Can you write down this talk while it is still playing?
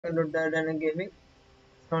Gaming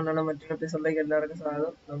SnowRunner മറ്റൊരു എപ്പിസോഡിലേക്ക് എല്ലാവർക്കും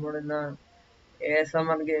സ്വാഗതം. നമ്മളിന്ന്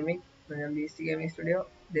ASMR ഗെയിമിംഗ്, ഞാൻ BC ഗെയിമിംഗ് സ്റ്റുഡിയോ,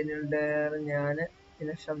 ഇതിനുണ്ട് ഞാൻ,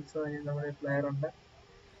 പിന്നെ ഷംസ് നമ്മുടെ പ്ലെയർ ഉണ്ട്.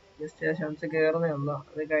 ജസ്റ്റ് ഷംസ് കയറുന്നേ ഉള്ളൂ,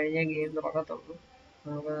 അത് കഴിഞ്ഞേ ഗെയിം തുടങ്ങത്തുള്ളൂ.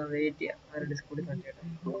 നമുക്ക് വെയിറ്റ് ചെയ്യാം, ആരും ഡിസ്കോഡിൽ കണ്ടിട്ട്.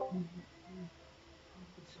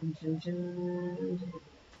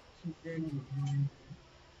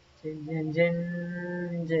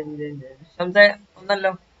 ഷംസേ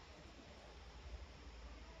ഒന്നല്ലോ,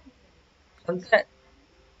 ഷംസേ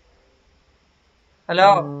ഹലോ.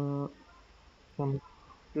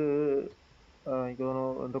 നമുക്ക് എനിക്ക്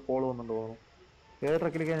തോന്നുന്നു എന്തോ കോൾ വന്നിട്ട് തോന്നുന്നു. ഏത്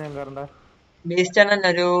ട്രക്കിലേക്കാണ് ഞാൻ കയറണ്ടേ? ബീസ്റ്റ് തന്നെ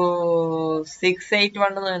ഒരു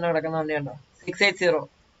 681 തന്നെ കിടക്കുന്ന വണ്ടി ഉണ്ടോ? 680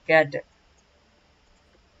 കാറ്റ്.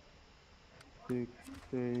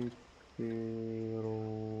 680.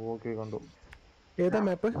 ഓക്കെ, കണ്ടു. ഏതാ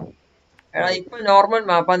മാപ്പ്? എടാ ഇപ്പൊ നോർമൽ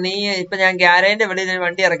മാപ്പാ. നീ ഇപ്പൊ ഞാൻ ഗ്യാരേജിന്റെ വെളിയിൽ ഒരു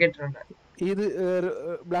വണ്ടി ഇറക്കിയിട്ടുണ്ട്. ഇത്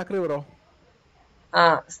ബ്ലാക്ക് റിവറോ? ആ,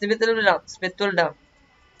 സ്മിത്തുൽ ഡാം.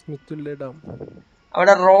 ഡാം.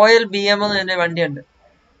 അവിടെ റോയൽ BM എന്ന് വണ്ടിയുണ്ട്.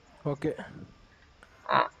 ഓക്കെ,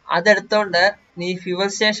 അതെടുത്തോണ്ട് നീ ഫ്യൂവൽ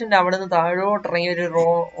സ്റ്റേഷന്റെ അവിടെ നിന്ന് താഴോട്ട് ഇറങ്ങി ഒരു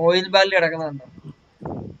ഓയിൽ ബാരൽ കിടക്കുന്നുണ്ടോ?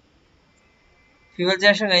 ഫ്യൂവൽ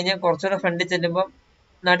സ്റ്റേഷൻ കഴിഞ്ഞ് കുറച്ചുകൂടെ ഫ്രണ്ടിൽ ചെല്ലുമ്പോ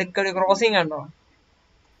നടുക്കൊരു ക്രോസിംഗ് കണ്ടോ?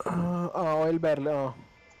 Oil barrel.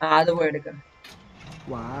 അത് പോയി എടുക്ക.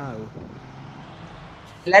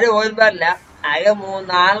 എല്ലാരും ഓയിൽ ബാരല്ല, ആകെ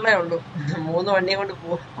 4 ഉള്ളൂ. 3 വണ്ടിയും കൊണ്ട്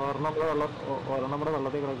പോകും. നമ്മുടെ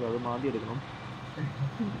വെള്ളത്തിൽ കിടക്കുക, അത് മാന്തി എടുക്കണം.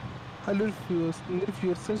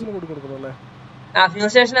 ഫ്യൂൽ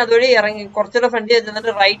സ്റ്റേഷൻ അതുവഴി ഇറങ്ങി കുറച്ചുകൂടെ ഫ്രണ്ടിൽ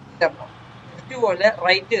ചെന്നിട്ട് റൈറ്റ് കയറണം. ലെഫ്റ്റ് പോലെ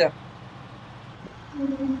റൈറ്റ് കയറണം.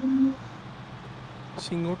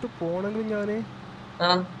 ഇങ്ങോട്ട് പോണെങ്കിൽ ഞാന്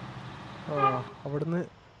അവിടുന്ന്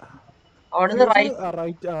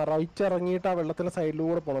റൈറ്റ് ഇറങ്ങിയിട്ട് ആ വെള്ളത്തിന്റെ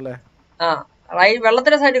സൈഡിലൂടെ പോണല്ലേ?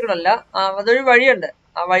 വെള്ളത്തിന്റെ സൈഡിൽ കൂടെ അല്ല, അതൊരു വഴിയുണ്ട്.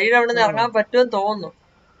 ആ വഴിയിൽ അവിടെ നിന്ന് ഇറങ്ങാൻ പറ്റുമെന്ന് തോന്നുന്നു.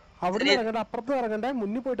 അവിടെ ഇറങ്ങണ്ട, അപ്പുറത്ത് ഇറങ്ങണ്ടേ?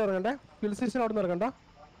 മുന്നിൽ പോയിട്ട് ഇറങ്ങണ്ടേ? ഫ്യൂൽ സ്റ്റേഷൻ അവിടെ നിന്ന് ഇറങ്ങണ്ട.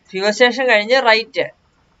 ഫ്യൂൽ സ്റ്റേഷൻ കഴിഞ്ഞ് റൈറ്റ്,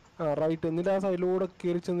 എന്നിട്ട് ആ സൈഡിലൂടെ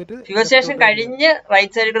കയറി ചെന്നിട്ട് ഫ്യൂൽ സ്റ്റേഷൻ കഴിഞ്ഞ്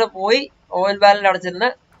റൈറ്റ് സൈഡിൽ കൂടെ പോയി ഓയിൽ ബാരലിന്റെ അവിടെ ചെന്ന്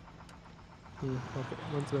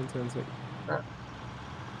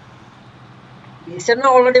ഈശ്വരനെ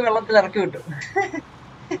ഓൾറെഡി വെള്ളത്തിൽ ഇറക്കി വിട്ടു.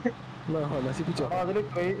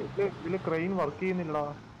 Crane work ചെയ്യുന്നില്ലടാ.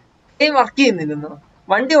 വർക്ക് ചെയ്യുന്നില്ലെന്നോ?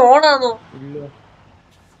 വണ്ടി ഓണാന്നോ?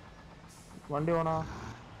 വണ്ടി ഓണാ,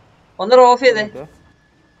 ഒന്നര ഓഫ് ചെയ്തേ.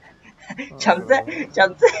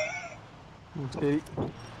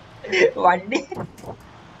 വണ്ടി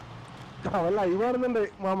അവൻ ലൈവ് കാണുന്നുണ്ട്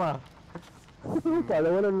മാമ,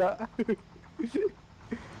 പഴവനല്ല.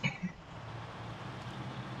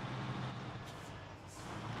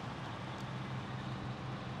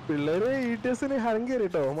 പിള്ളേര് ETSന് ഹരം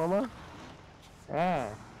കയറിട്ടോ മാമ.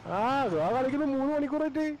 കളിക്കുന്ന 3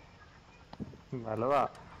 മണിക്കൂറായിട്ട്. നല്ലതാ,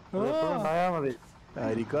 മതി.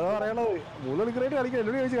 എനിക്കത് പറയണത്. 3 മണിക്കൂറായിട്ട് കളിക്കാൻ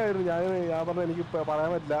എന്നോട് ചോദിച്ചു കാര്യം. ഞാൻ പറഞ്ഞു എനിക്ക് പറയാൻ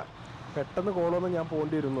പറ്റില്ല, പെട്ടെന്ന് കോളൊന്നും ഞാൻ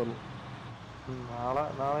പോകേണ്ടി വരും എന്ന് പറഞ്ഞു. നാളെ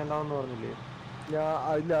എന്താണെന്ന് പറഞ്ഞില്ലേ?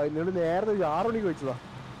 ഇല്ല, എന്നോട് നേരത്തെ 6 മണിക്ക് ചോദിച്ചതാ.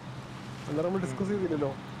 അന്നേരം നമ്മൾ ഡിസ്കസ്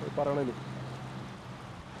ചെയ്തില്ലല്ലോ പറയണേന്.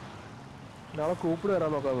 നാളെ കൂപ്പിട്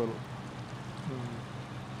വരാൻ നോക്കാൻ തോന്നുന്നു.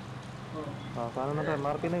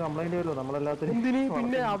 എന്തിന്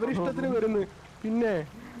പിന്നെ അവരിഷ്ടത്തിന് വരുന്നു. പിന്നെ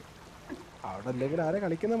അവിടെ അല്ലെങ്കിൽ ആരെ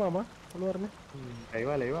കളിക്കുന്ന മാമ എന്ന് പറഞ്ഞു.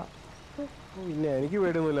 പിന്നെ എനിക്ക്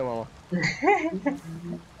പേടിയൊന്നുമില്ല മാമ.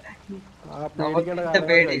 പേടിക്കേണ്ട കാര്യം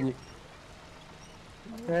കഴിഞ്ഞു.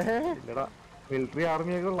 മിലിറ്ററി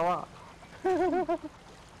ആർമിയൊക്കെ ഉള്ളവാ.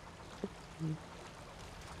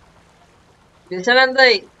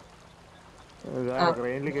 എന്തായി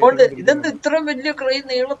ഇതെന്ത് ഇത്രയും വലിയ ക്രെയിൻ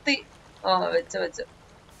നീളത്തി വെച്ച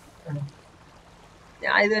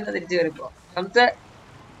ഞാൻ ഇത് തന്നെ തിരിച്ചു കയറിപ്പോ. ഷംസ്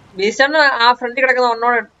ബീസ്റ്റണ് ആ ഫ്രണ്ടിൽ കിടക്കുന്ന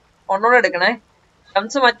ഒന്നോടെ എടുക്കണേ.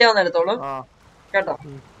 ഷംസ് മറ്റേ വന്ന് എടുത്തോളും കേട്ടോ.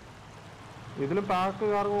 ഇതില് പാക്ക്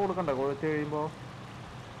കാർഗോ കൊടുക്കണ്ടേ കുഴച്ച് കഴിയുമ്പോ?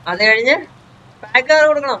 അത് കഴിഞ്ഞ് പാക്ക് കാർ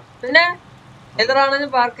കൊടുക്കണം. പിന്നെ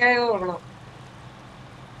എതിരാണെങ്കിലും പാർക്ക് കാർഗോ കൊടുക്കണം.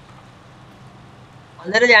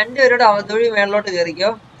 അന്നേരം 2 പേരോട് അവധി മേളിലോട്ട്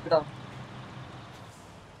കയറിക്കോ കേട്ടോ.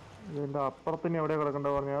 ഇതിന്റെ അപ്പുറത്തിന് എവിടെയാ കിടക്കണ്ട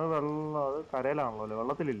പറഞ്ഞു? അത് വെള്ളം, അത് കരയിലാണല്ലോ,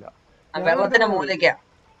 വെള്ളത്തിലില്ല. വെള്ളത്തിന്റെ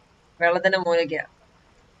മൂലയ്ക്കാ.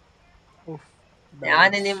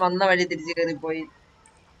 ഞാനിനി വന്ന വഴി തിരിച്ചു കയറിപ്പോയി.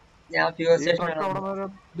 ഞാൻ ഫ്യൂൽ സ്റ്റേഷൻ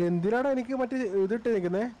എന്തിനാടാ എനിക്ക് മറ്റേ ഇതിട്ട്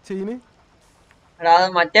നിൽക്കുന്നേ ചെയിന്? അത്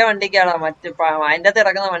മറ്റേ വണ്ടിക്കാടാ, അതിന്റെ അകത്ത്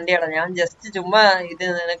ഇറക്കുന്ന വണ്ടിയാടാ. ഞാൻ ജസ്റ്റ് ചുമ്മാ ഇത്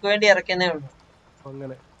നിനക്ക് വേണ്ടി ഇറക്കുന്നേ ഉള്ളൂ.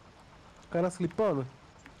 അങ്ങനെ കാരണം സ്ലിപ്പാണ്.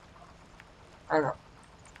 ആണോ?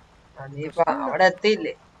 നീ ഇപ്പൊ അവിടെ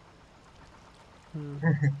എത്തിയില്ലേ?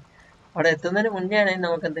 അവിടെ എത്തുന്നതിന് മുന്നേ ആണെങ്കിൽ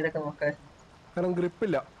നമുക്ക് എന്തെങ്കിലുമൊക്കെ നോക്കാം. കാരണം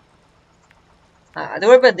ഗ്രിപ്പില്ല. അത്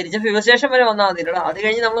കുഴപ്പമില്ല, തിരിച്ച് ഫ്യൂൽ സ്റ്റേഷൻ വരെ വന്നാൽ മതിയല്ലോ. അത്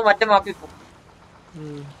കഴിഞ്ഞ് നമ്മൾ മറ്റേ മാപ്പിൽ പോകും.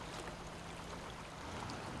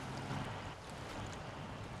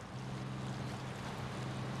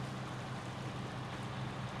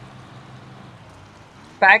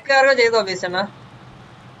 പാക്ക് കാർഗോ ചെയ്തോ ബീസണ്ണ?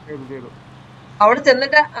 അവിടെ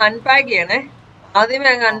ചെന്നിട്ട് അൺപാക്ക് ചെയ്യണേ. ആദ്യമേ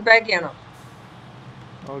അങ്ങ് അൺപാക്ക് ചെയ്യണം.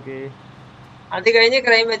 അത് കഴിഞ്ഞ്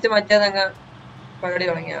ക്രൈം വെച്ച് മറ്റേതങ്ങ് പരിപാടി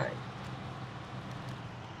തുടങ്ങിയാ മതി.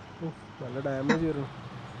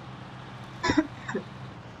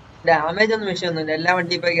 ഡാമേജ് ഒന്നും വിഷയമൊന്നുമില്ല. എല്ലാ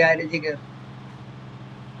വണ്ടി ഇപ്പൊ ഗ്യാരേജിൽ കയറും.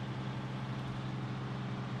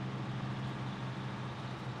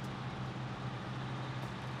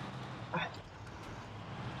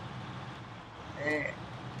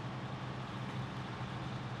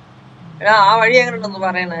 എടാ ആ വഴി എങ്ങനെ ഉണ്ടെന്ന്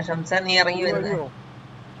പറയണേ ഷംസ, നീ ഇറങ്ങി വരുന്നേ.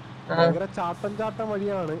 ചാട്ടം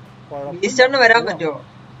വഴിയാണ്. ബീസ്റ്ററിന് വരാൻ പറ്റുമോ?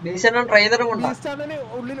 ബീസ്റ്ററിനും ട്രെയിലറും കൊണ്ടാ.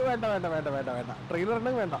 ഉള്ളിൽ വേണ്ട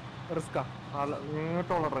ട്രെയിലറിനും വേണ്ട, റിസ്കാ.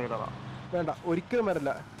 വേണ്ട, ഒരിക്കലും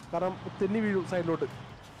വരില്ല. കാരണം തെന്നി വീഴും സൈഡിലോട്ട്.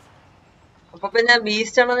 അപ്പൊ പിന്നെ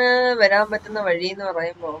ബീസ്റ്ററിന് വരാൻ പറ്റുന്ന വഴി എന്ന്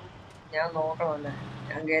പറയുമ്പോ ഞാൻ നോക്കണമല്ലേ.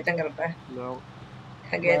 ഞാൻ കയറ്റം കയറട്ടെ.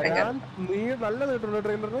 നീ നല്ല നീട്ടുണ്ടോ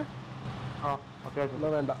ട്രെയിലറിന്?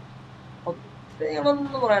 വേണ്ട,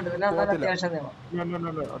 ഒന്നും പറയാൻ പറ്റില്ല. അത്യാവശ്യം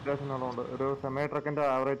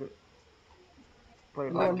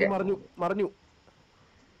മറിഞ്ഞു.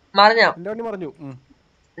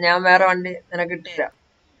 ഞാൻ വേറെ വണ്ടി നിനക്ക് കിട്ടില്ല.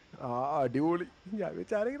 അടിപൊളി. ഞാൻ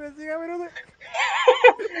വിചാരിക്കാൻ വരുന്നത്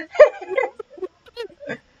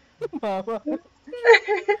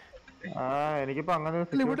എനിക്കിപ്പോ അങ്ങനെ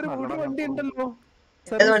വണ്ടി ഉണ്ടല്ലോ,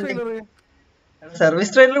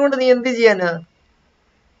 സർവീസ് ട്രെയിലർ കൊണ്ട് നീ എന്ത് ചെയ്യാനാ?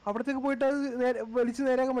 അവിടത്തേക്ക് പോയിട്ട് അത് വലിച്ചു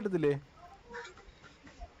നേരാക്കാൻ പറ്റത്തില്ലേ?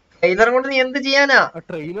 ട്രെയിലർ കൊണ്ട് നീ എന്ത് ചെയ്യാനാ?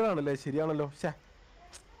 ട്രെയിലർ ആണല്ലേ, ശരിയാണല്ലോ.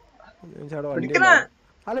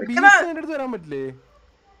 അല്ല, ബീച്ചിന്റെ അടുത്ത് വരാൻ പറ്റില്ലേ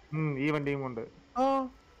ഈ വണ്ടിയും കൊണ്ട്?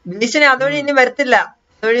 ബീച്ചിനെ അതുവഴി ഇനി വരത്തില്ല.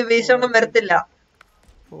 അതുവഴി ബീച്ചൊന്നും വരത്തില്ല.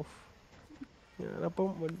 ഞാനപ്പം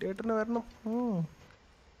വണ്ടിയായിട്ട് തന്നെ വരണം.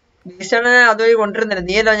 ബീച്ചനെ അതുവഴി കൊണ്ടിരുന്നില്ല.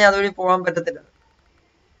 നീയല്ലോ ഞാൻ അതുവഴി പോകാൻ പറ്റത്തില്ല.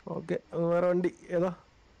 ഓക്കെ, വേറെ വണ്ടി ഏതാ?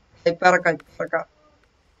 ഇറക്കാം.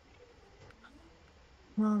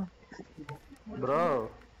 ബ്രോ,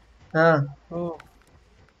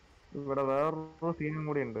 ഇവിടെ വേറൊരു സീനും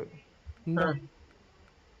കൂടി ഉണ്ട്.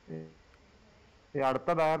 ഈ അടുത്ത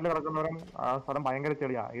ബാരിൽ കിടക്കുന്നവരും ആ സ്ഥലം ഭയങ്കര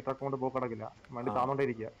ചെളിയാ. ഈ ട്രക്ക് കൊണ്ട് പോക്ക് കിടക്കില്ല. വണ്ടി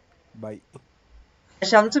താന്നോണ്ടിരിക്കുക.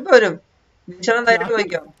 ഷംസിപ്പോ വരും.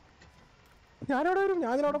 ഞാനവിടെ വരും.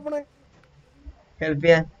 ഞാനവിടെ പോണേ ഹെൽപ്പ്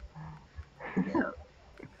ചെയ്യാൻ.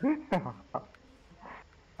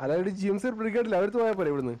 അല്ലാതെ ജിഎംസി ബ്രിഗേഡില്ല, അവർക്ക് പോയാൽ പോലെ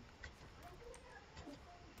ഇവിടുന്ന്.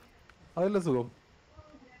 അതല്ല സുഖം.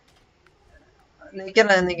 നിനക്ക്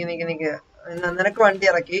വണ്ടി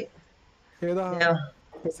ഇറക്കി. ഏതാ?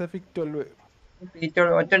 പസഫിക് 12.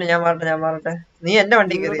 ഒറ്റ ഞാൻ മാറട്ടെ. നീ എന്റെ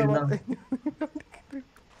വണ്ടി കയറി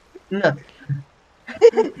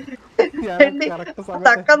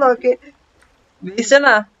തക്ക നോക്കി ഭീഷണ.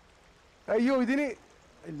 അയ്യോ, ഇതിന്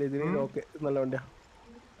ഓക്കെ, നല്ല വണ്ടിയാ.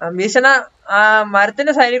 ഭീഷണ ആ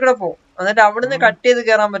മരത്തിന്റെ സൈഡിൽ കൂടെ പോകും. എന്നിട്ട് അവിടുന്ന് കട്ട് ചെയ്ത്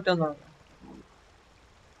കേറാൻ പറ്റുമെന്നാണ്.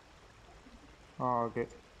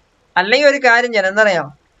 അല്ലെങ്കിൽ ഒരു കാര്യം ചെയ്യാൻ എന്താ,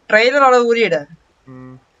 ട്രെയിലർ അവിടെ ഊരിയിട്.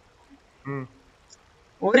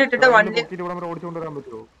 ഊരിട്ടിട്ട് വണ്ടി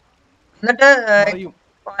എന്നിട്ട്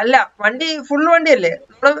അല്ല, വണ്ടി ഫുൾ വണ്ടിയല്ലേ,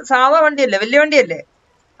 നമ്മള് സാധാ വണ്ടിയല്ലേ, വലിയ വണ്ടിയല്ലേ.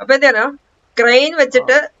 അപ്പൊ എന്താണ്, ക്രെയിൻ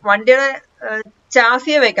വെച്ചിട്ട് വണ്ടിയുടെ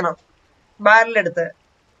ചാസിയെ വെക്കണം ബാരലെടുത്ത്.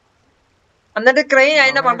 എന്നിട്ട് ക്രെയിൻ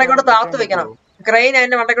അതിന്റെ മണ്ടക്കോട്ട് താത്തു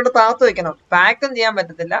വെക്കണം. പാക്കും ചെയ്യാൻ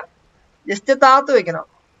പറ്റത്തില്ല, ജസ്റ്റ് താത്തു വെക്കണം.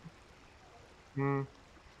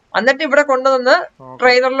 എന്നിട്ട് ഇവിടെ കൊണ്ടുവന്ന്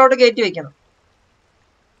ട്രെയിലറിലോട്ട് കയറ്റി വെക്കണം.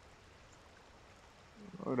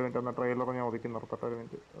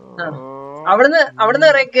 അവിടുന്ന്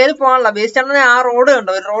കേറി പോകാനുള്ള ബേസ് സ്റ്റാൻഡിന് ആ റോഡ്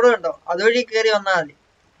കണ്ടോ, ഒരു റോഡ് കണ്ടോ, അതുവഴി കേറി വന്നാൽ മതി.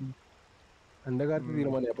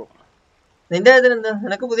 നിന്റെ ഇതിനെന്താ,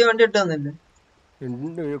 നിനക്ക് പുതിയ വണ്ടി കിട്ടുന്നില്ലേ?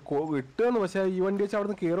 കിട്ടുന്നു, പക്ഷെ ഈ വണ്ടി വെച്ച്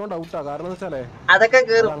അവിടെ കേറോണ്ട് ഔട്ടാ. കാരണം വെച്ചാലേ അതൊക്കെ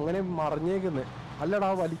കേറും. അങ്ങനെ മറിഞ്ഞേക്കുന്നേ. അല്ലടാ,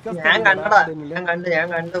 വലിക്കാൻ ഞാൻ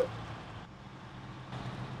കണ്ടു.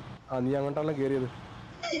 നീ അങ്ങോട്ടാണല്ലോ കേറിയത്.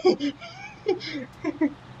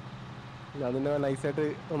 ഞാൻ നിന്നെ നൈസായിട്ട്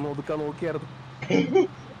ഒന്ന് ഒതുക്കാൻ നോക്കിയായിരുന്നു.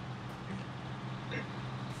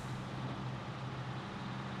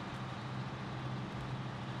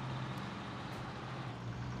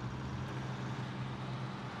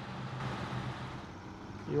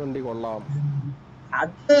 ഈ വണ്ടി കൊള്ളാം.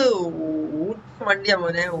 അത് ഊട്ടി വണ്ടിയാ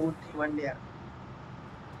മോനെ, ഊട്ടി വണ്ടിയാ.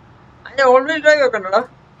 അതിന്റെ ഓൾ വീൽ ഡ്രൈവ് ഒക്കെ ഉണ്ടോ?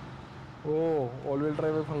 ഓൾ വീൽ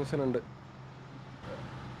ഡ്രൈവ് ഫംഗ്ഷൻ ഉണ്ട്.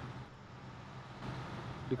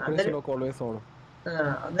 Always on.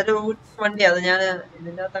 അതൊരു വണ്ടി, അത് ഞാൻ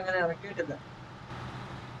ഇതിന്റെ അകത്ത് അങ്ങനെ ഇറക്കിയിട്ടില്ല.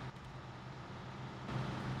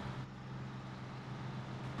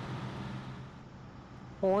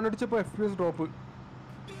 Phone അടിച്ചപ്പോ FPS drop.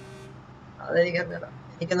 അതെനിക്കറിയില്ല,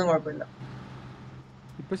 എനിക്കൊന്നും കുഴപ്പമില്ല.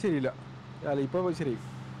 ഇപ്പൊ ശരിയില്ല, അല്ല ഇപ്പൊ ശരി.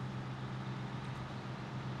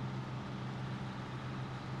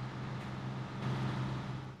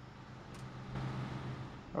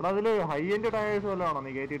 എടാ അതില് ഹൈ എൻഡ് ടയേഴ്സ് വല്ലതാണോ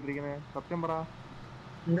നീ കയറ്റിയിട്ടിരിക്കുന്നത്? സത്യം പറ.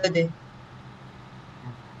 എന്താ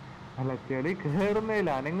അല്ല, ചെളി കേറുന്നില്ല,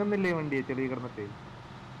 അനങ്ങുന്നില്ലേ വണ്ടി ചെളി കിടന്നിട്ട്.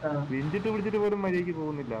 വിഞ്ചിട്ട് പിടിച്ചിട്ട് പോലും മര്യാദക്ക്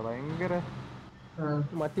പോകുന്നില്ല, ഭയങ്കര.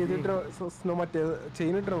 മറ്റേ സ്നോ മറ്റേ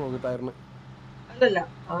ചെയിൻ ഇട്ടാ നോക്ക് ടയറിന്. അല്ലല്ല,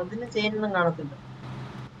 അതിന് ചെയിനൊന്നും കാണത്തില്ല.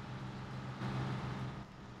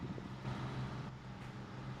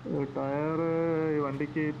 ടയറ് ഈ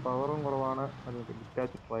വണ്ടിക്ക് പവറും കുറവാണ്.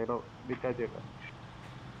 ഡിറ്റാച്ച് ട്രൈഡോ ഡിറ്റാച്ച് ചെയ്യട്ടെ.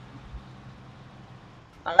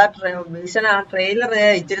 ഭീഷണ ആ ട്രെയിലർ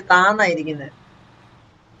ഇച്ചിരി താന്നായിരിക്കുന്നത്.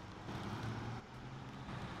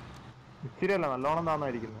 ഇച്ചിരി അല്ല, നല്ലോണം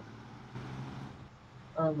താന്നായിരിക്കുന്നത്.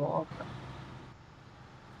 നോക്കാം,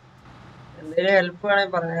 എന്തെങ്കിലും ഹെൽപ്പ്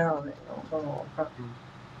വേണമെങ്കിൽ പറഞ്ഞാൽ മതി, നമുക്ക് നോക്കാം.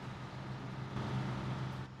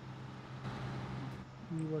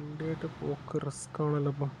 ഈ വണ്ടിയായിട്ട് പോക്ക് റിസ്ക്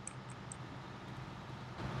ആണല്ലോ ഇപ്പൊ.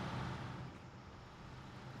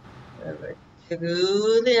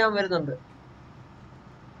 ഞാൻ വരുന്നുണ്ട്.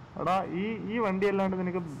 എടാ ഈ വണ്ടി അല്ലാണ്ട്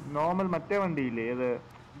നിനക്ക് നോർമൽ മറ്റേ വണ്ടിയില്ലേ, ഏത്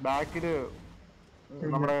ബാക്കില്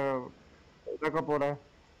നമ്മുടെ ഇതൊക്കെ പോലെ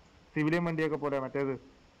സിവിലിയൻ വണ്ടിയൊക്കെ പോലെ മറ്റേത്?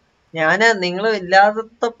 ഞാന് നിങ്ങള്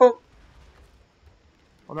ഇല്ലാത്തപ്പോ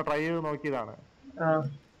ഒന്ന് ട്രൈ ചെയ്ത് നോക്കിയതാണ്,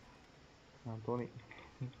 തോന്നി.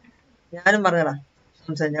 ഞാനും പറഞ്ഞടാ,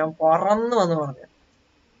 ഞാൻ പറന്നു വന്ന് പറഞ്ഞു.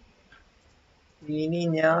 ഇനി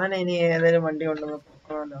ഏതെങ്കിലും വണ്ടി കൊണ്ടുവന്ന്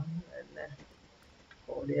പൊക്കണല്ലോ എന്നെ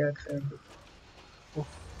ഓടിയാക്കി.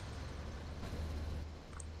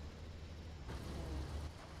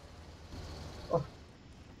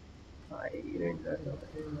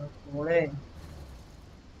 മോളെ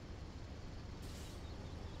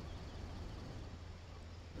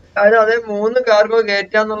അതേ 3 കാർഗോ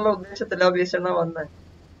കയറ്റാന്നുള്ള ഉദ്ദേശത്തിലാ ഭീഷണ വന്നേ.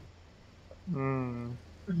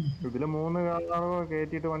 ഇതില് 3 കാർഗോ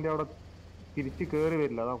കയറ്റിട്ട് വണ്ടി അവിടെ തിരിച്ച് കേറി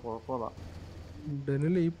വരില്ല, അതാ കുഴപ്പമില്ല.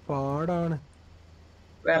 ഈ പാടാണ്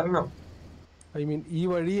വരണം, ഐ മീൻ ഈ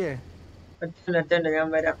വഴിയേ. ഞാൻ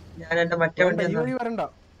വരാം. ഞാൻ എന്റെ മറ്റേ വണ്ടി ഈ വഴി വരണ്ട,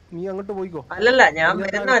 നീ അങ്ങോട്ട് പോയിക്കോ. അല്ലല്ല, ഞാൻ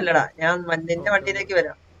വരുന്നല്ലടാ, ഞാൻ നിന്റെ വണ്ടിയിലേക്ക്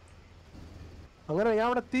വരാം. അങ്ങനെ ഞാൻ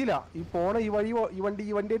അവിടെ എത്തിയില്ല. ഈ പോണ ഈ വഴി, ഈ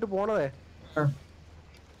വണ്ടിയായിട്ട് പോണതേ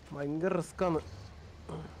ഭയങ്കര റിസ്ക് ആണ്.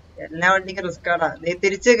 എല്ലാ വണ്ടിക്കും റിസ്ക് ആടാ. നീ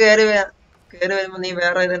തിരിച്ച് കേറി വരുമ്പോ നീ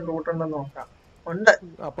വേറെ ഏതെങ്കിലും റൂട്ട് ഉണ്ടോ നോക്കാം. ഉണ്ട്,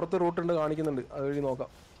 അപ്പുറത്ത് റൂട്ട് ഉണ്ട്, കാണിക്കുന്നുണ്ട്, അത് വഴി നോക്കാം.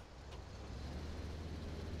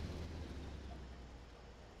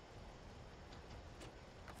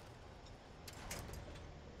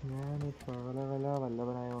 ഞാൻ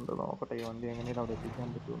വല്ലവനായോണ്ട് നോക്കട്ടെ ഈ വണ്ടി എങ്ങനെയാണ് അവിടെ എത്തിക്കാൻ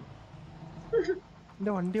പറ്റുമെന്ന്.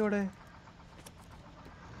 എന്റെ വണ്ടി അവിടെ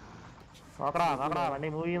നോക്കടാ വണ്ടി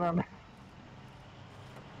മൂവ് ചെയ്യുന്നുണ്ട്.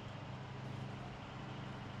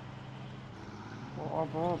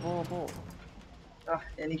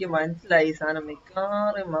 എനിക്ക് മനസ്സിലായി ഈ സാധനം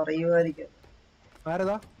മിക്കവാറും മറിയുമായിരിക്കും.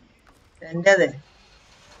 ആരതാ? എന്റേതേ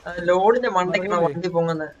ലോഡിന്റെ മണ്ടയ്ക്കാണ് വണ്ടി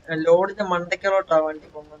പൊങ്ങുന്നത്. ലോഡിന്റെ മണ്ടയ്ക്കലോട്ടാ വണ്ടി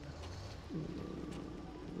പൊങ്ങുന്നത്.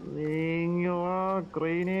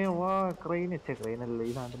 ക്രെയിനല്ലേ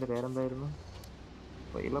ഈ നാട്ടിന്റെ പേരെന്തായിരുന്നു?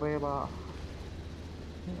 ട്രെയിലറേ വാ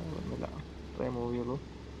ഒന്നുമില്ല, ഇത്രേ മൂവ് ചെയ്യുള്ളൂ.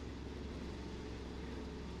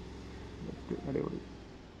 അടിപൊളി.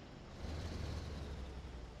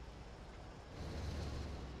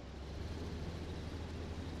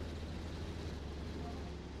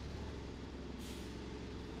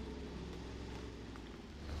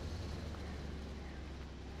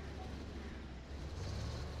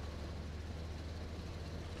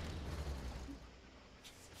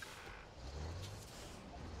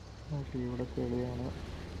 ഇവിടെ ചെളിയാണ്.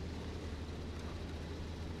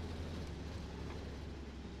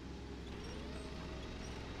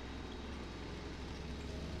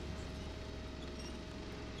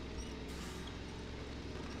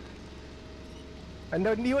 എന്റെ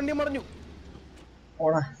ഈ വണ്ടി മറിഞ്ഞു.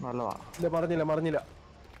 നല്ലതാ. ഇല്ല മറിഞ്ഞില്ല.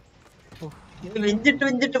 ഇത്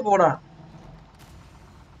വിഞ്ചിട്ട് പോടാ,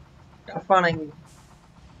 ടഫാണെങ്കിൽ.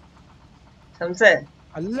 സംസേ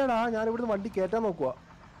അല്ലടാ, ഞാൻ ഇവിടുന്ന് വണ്ടി കേറ്റാൻ നോക്കുവാ.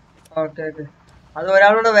 ഓക്കെ, അത്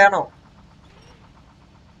ഒരാളൂടെ വേണോ?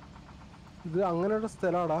 ഇത് അങ്ങനെയുള്ള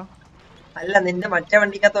സ്ഥലാടാ. അല്ല, നിന്റെ മറ്റേ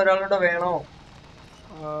വണ്ടിക്കകത്ത് ഒരാളൂടെ വേണോ?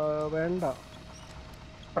 വേണ്ട.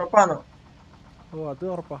 ഉറപ്പാണോ? ഓ, അത്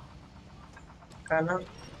ഉറപ്പാ. കാരണം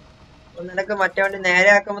നിനക്ക് മറ്റേ വണ്ടി നേരെ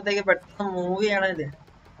ആക്കുമ്പോഴത്തേക്ക് പെട്ടെന്ന് മൂവ് ചെയ്യണല്ലേ.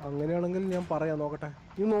 അങ്ങനെയാണെങ്കിൽ ഞാൻ പറയാം, നോക്കട്ടെ.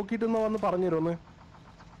 നീ നോക്കിട്ട് വന്ന് പറഞ്ഞു തരുമോ?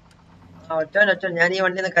 ഒറ്റ ഞാൻ ഈ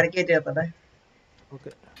വണ്ടി ഒന്ന് കരക്കി കയറ്റി ചേർത്തട്ടെ. ഓക്കെ,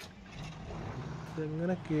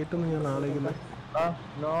 ഇതെങ്ങനെ കേട്ടെന്ന് ഞാൻ ആലോചിക്കുന്നത്.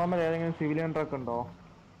 നോർമൽ ഏതെങ്കിലും സിവിലിയൻ ട്രക്ക് ഉണ്ടോ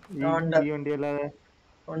ഈ വണ്ടി അല്ലാതെ?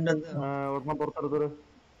 ഒരെണ്ണം പുറത്തെടുത്തത്.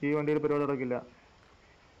 ഈ വണ്ടിയിൽ പരിപാടി നടക്കില്ല.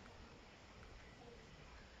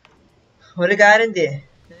 ഒരു കാര്യം ചെയ്യേ,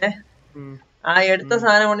 ആ എടുത്ത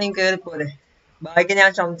സാധനം കൊണ്ട് നീ കേറിപ്പോലെ, ബാക്കി ഞാൻ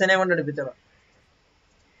ശംസനെ കൊണ്ട് എടുപ്പിച്ചോളാം.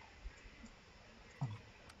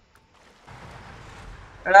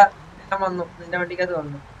 എടാ ഞാൻ വന്നു, നിന്റെ വണ്ടിക്കകത്ത്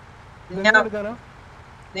വന്നു.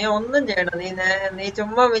 നീ ഒന്നും ചെയ്യണ്ട, നീ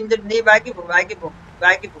ചുമ്മാ വിഞ്ചിട്ട് നീ ബാക്കി പോ.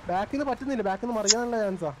 പറ്റുന്നില്ല, ബാക്കിന്ന് മറിയാനുള്ള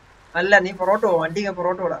ചാൻസാ. അല്ല, നീ പുറോട്ട് പോ, വണ്ടിക്ക്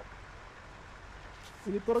പുറോട്ട് പോടാ.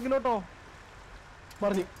 പുറകിലോട്ടോ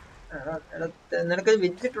പറഞ്ഞു. നിനക്ക്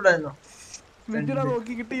വിഞ്ചിട്ടുണ്ടായിരുന്നോ?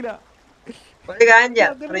 നോക്കി കിട്ടിയില്ല. ഒരു കാര്യം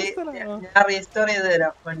ചെയ്യാം, ഞാൻ റീസ്റ്റോർ ചെയ്ത്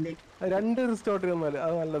തരാം വണ്ടി. 2 റീസ്റ്റോർ ചെയ്താൽ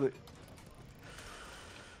അത് നല്ലത്.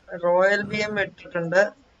 റോയൽ BM ഇട്ടിട്ടുണ്ട്.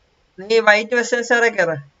 നീ white western സ്റ്റാറേ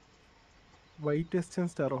കയറ. White western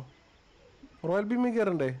സ്റ്റാറോ? Royal BM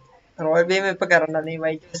കയറണ്ടേ? Royal BM ഇപ്പൊ കയറണ്ട, നീ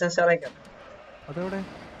വൈറ്റ് വെസ്റ്റേൺ സ്റ്റാറേ കയറ. അതെവിടെ?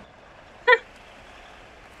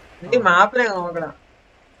 നീ മാപ്പിനെ നോക്കണം.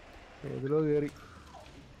 ഏതിലോ കേറി.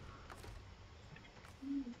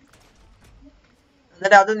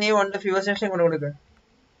 എന്നിട്ട് അത് നീ കൊണ്ട് ഫ്യൂൽ സ്റ്റേഷൻ കൊണ്ട് കൊടുക്ക.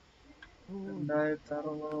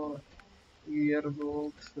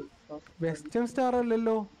 വെസ്റ്റേൺ സ്റ്റാർ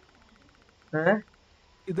അല്ലല്ലോ,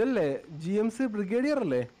 ഇതല്ലേ GMC ബ്രിഗേഡിയർ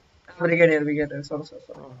അല്ലേ? Brigadier sorry.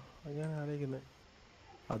 ഞാൻ ആലോചിക്കുന്നത്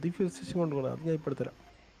അത് ഫ്യൂൽ സ്റ്റേഷൻ കൊണ്ടുപോകണം. അത് ഞാൻ ഇപ്പൊ എടുത്തരാം.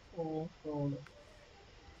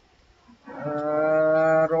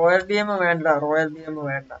 റോയൽ BM വേണ്ട.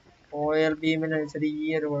 റോയൽ BMന്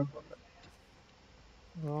ചെറിയൊരു കുഴപ്പമുണ്ട്.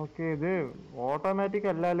 ഓക്കെ, ഇത് ഓട്ടോമാറ്റിക്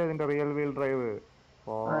അല്ലല്ലോ ഇതിന്റെ റിയൽ വീൽ ഡ്രൈവ്.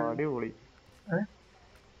 അടിപൊളി.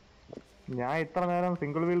 ഞാൻ ഇത്ര നേരം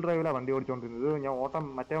സിംഗിൾ വീൽ ഡ്രൈവിലാണ് വണ്ടി ഓടിച്ചോണ്ടിരുന്നത്. ഞാൻ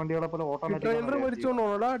മറ്റേ വണ്ടികളെ പോലെ ഓട്ടോമാറ്റിക്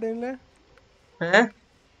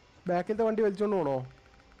ബാക്കിലത്തെ വണ്ടി വലിച്ചോണ്ട് പോണോ?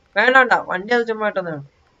 വേണ്ട, വണ്ടി അത് ചുമ്മാ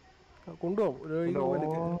കൊണ്ടുപോകും.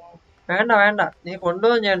 വേണ്ട, നീ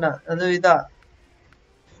കൊണ്ടുപോകും ചെയ്യണ്ട. അത് ഇതാ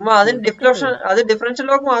ചുമ്മാ അത് ഡിഫറൻഷ്യൽ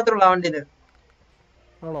ലോക്ക് മാത്രമല്ല ആ വണ്ടിയില്.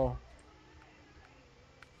 ആണോ?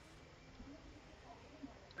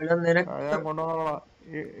 ഞാൻ കൊണ്ടുവന്നോളാം,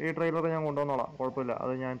 ഈ ട്രെയിലർ ഞാൻ കൊണ്ടുവന്നോളാം, കുഴപ്പമില്ല.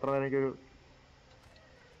 അത് ഞാൻ ഇത്ര നേരം എനിക്കൊരു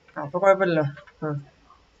അപ്പൊ കുഴപ്പമില്ലല്ലോ.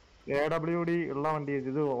 AWD ഉള്ള വണ്ടി.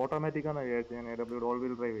 ഇത് ഓട്ടോമാറ്റിക് ആണ് വിചാരിച്ചത് ഞാൻ. AWD all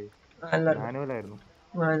wheel drive മാനുവലായിരുന്നു.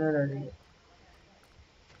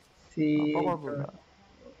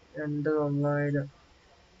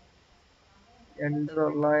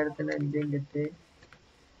 2900 engine കിട്ടി.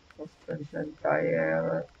 Suspension tyre.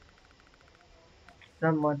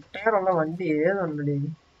 മറ്റേറുള്ള വണ്ടി ഏതുണ്ടടി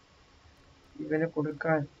ഇവന്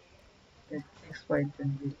കൊടുക്കാൻ?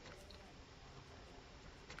 Ep50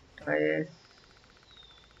 tyres.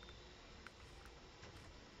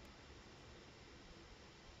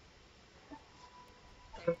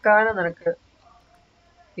 തൽക്കാലം നിനക്ക്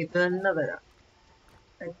ഇത് തന്നെ തരാം.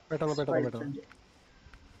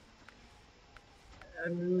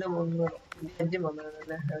 2300 എഞ്ചിൻ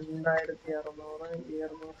വന്നതല്ലേ. 2600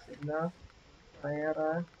 ഗിയർ ബോക്സ് ഇല്ല.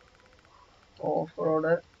 ടയറ് ഓഫ്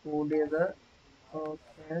റോഡ് കൂടിയത്.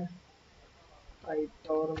 ഓക്കെ, ഹൈ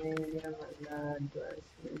പവർ മീഡിയം അല്ല,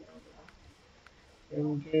 അഡ്വാൻസ്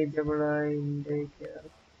എൻഗേജബിൾ ഇൻഡേക്കർ.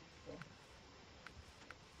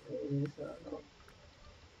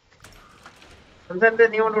 നീ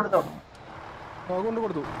കൊണ്ട് കൊടുത്തോ?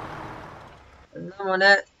 കൊടുത്തു. എന്നാ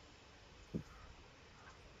മോനെ,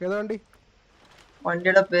 ഏതാ വണ്ടി?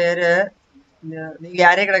 വണ്ടിയുടെ പേര് നീ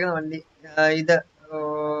ഗ്യാരേജ് കിടക്കുന്ന വണ്ടി ഇത്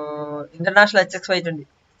international HX520.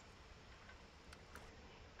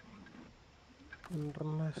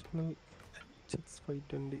 International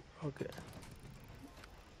HX520. Okay,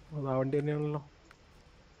 ആ വണ്ടി തന്നെയാണല്ലോ.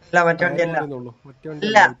 അല്ല,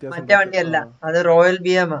 മറ്റേ വണ്ടിയല്ല, അത് റോയൽ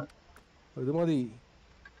BM. ഇത് മതി.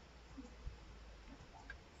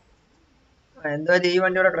 എന്തായാലും ഈ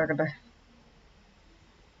വണ്ടി കൂടെ കിടക്കട്ടെ.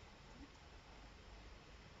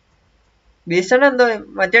 ഭീഷണ എന്തോ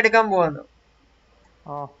മറ്റേ എടുക്കാൻ പോവാന്നോ?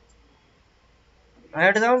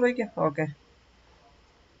 എടുത്താൽ പോയിക്കോ. ഓക്കെ,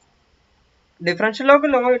 ഡിഫറൻഷ്യൽ ലോക്ക്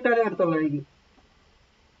ലോ ഇട്ടാലേ വരത്തുള്ളൂ എനിക്ക്.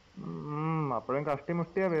 അപ്പോഴും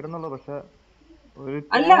കഷ്ടിമുഷ്ടിയാ വരുന്നുള്ളൂ. പക്ഷെ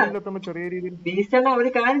അല്ല, ഭീഷണ ഒരു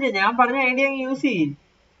കാര്യം ചെയ്യും, ഞാൻ പറഞ്ഞ ഐഡിയ യൂസ് ചെയ്യും.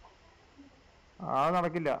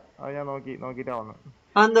 നടക്കില്ല. അത് ഞാൻ നോക്കിട്ടാ വന്നു.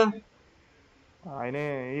 എന്താ അതിന്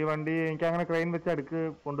ഈ വണ്ടി എനിക്ക് അങ്ങനെ ക്രെയിൻ വെച്ച് അടുക്ക്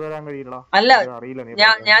കൊണ്ടുവരാൻ കഴിയില്ല. അല്ല, അറിയില്ല.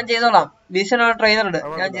 ഞാൻ ചെയ്തോളാം. ഭീഷണ ട്രെയിനർ ഉണ്ട്,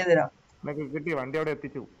 ഞാൻ ചെയ്തുതരാം. നിനക്ക് കിട്ടി, വണ്ടി അവിടെ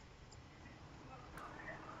എത്തിച്ചു.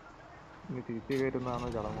 ഇനി തിരിച്ചു കയറ്റുന്നതാണ്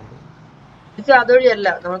ചടങ്ങുണ്ട്. തിരിച്ച് അതുവഴിയല്ല,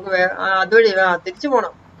 നമുക്ക് അതുവഴി തിരിച്ചു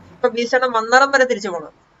പോണം. ഇപ്പൊ ഭീഷണ മന്നറം വരെ തിരിച്ചു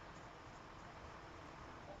പോണം.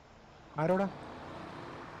 ആരോടാ?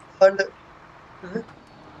 അതുകൊണ്ട്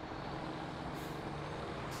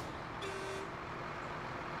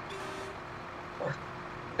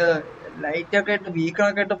ലൈറ്റ് ഒക്കെ ഇട്ട്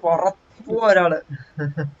ബീക്കണൊക്കെ ഇട്ട് പുറത്ത് പോവാ ഒരാള്.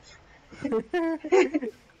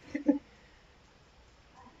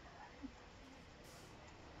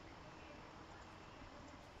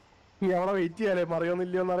 നീ അവിടെ വെയിറ്റ് ചെയ്യാലേ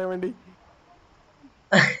മറിയൊന്നില്ലയോന്ന് അറിയാൻ വേണ്ടി.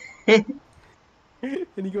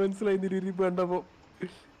 എനിക്ക് മനസ്സിലായി നിരീരിപ്പ് കണ്ടപ്പോ.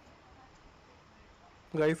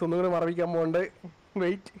 ഗൈസ് ഒന്നും കൂടെ മറവിക്കാൻ പോണ്ടേ.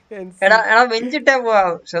 വെയിറ്റ്. എടാ വെഞ്ചിട്ടേ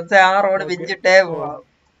പോവാം. ശ്രദ്ധ, ആ റോഡ് ഓക്കെ. വെഞ്ചിട്ടേ ഓ പോവാം.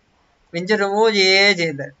 വെഞ്ച് റിമൂവ്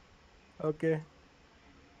ചെയ്ത് ഓക്കെ.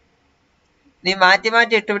 നീ മാറ്റി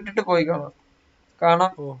മാറ്റി ഇട്ട് വിട്ടിട്ട് പോയിക്കോണം. കാരണം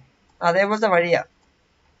ഓ അതേപോലത്തെ വഴിയാ.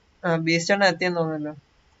 ബീസ്റ്റണ്ണ എത്തിയെന്ന് തോന്നുന്നല്ലോ.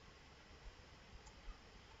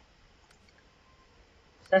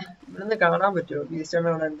 ഇവിടുന്ന് കാണാൻ പറ്റുമോ ബീസ്റ്റണ്ണ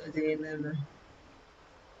അവിടെ എന്താ ചെയ്യുന്നതെന്ന്?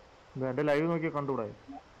 എന്റെ ലൈവ് നോക്കി കണ്ടുകൂടെ?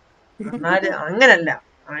 എന്നാല് അങ്ങനല്ല,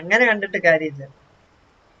 അങ്ങനെ കണ്ടിട്ട് കാര്യമില്ല.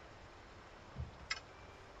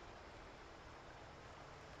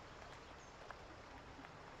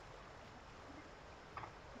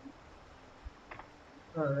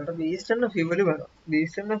 ഇവിടെ ബീസ്റ്റണ്ണ ഫ്യൂവല് വേണം.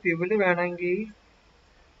 ബീസ്റ്റണ്ണ ഫ്യൂവല് വേണമെങ്കിൽ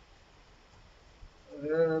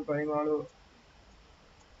പണിമാളോ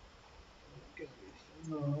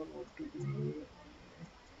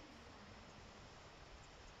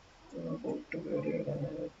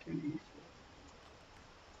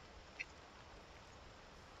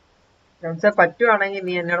പറ്റുവാണെങ്കിൽ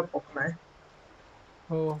നീ എന്നോട് പൊക്കണേ.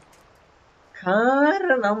 ഓ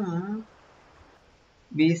കാരണം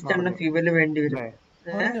ബീസ്റ്റണ്ണ ഫ്യൂവല് വേണ്ടി വരും.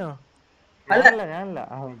 പറഞ്ഞോ? അല്ല ഞാനല്ല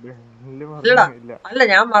അല്ലടാ, ഇല്ല. അല്ല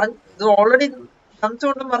ഞാൻ പറഞ്ഞു, ഇത് ഓൾറെഡി ഷംസ്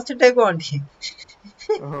കൊണ്ട് മറിച്ചിട്ടേക്കോ വണ്ടി.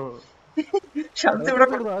 ഷംസ് ഇവിടെ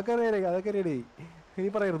അതൊക്കെ റെഡി. നീ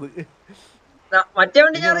പറയരുത്. മറ്റേ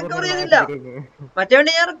വണ്ടി ഞാൻ റിക്കവർ ചെയ്തില്ല. മറ്റേ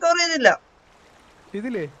വണ്ടി ഞാൻ റിക്കവർ ചെയ്തില്ല.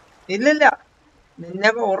 ഇതില്ലേ? ഇല്ലില്ല, നിന്നെ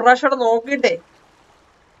ഒരു പ്രാവശ്യം അവിടെ നോക്കിയിട്ടേ.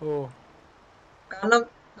 ഓ കാരണം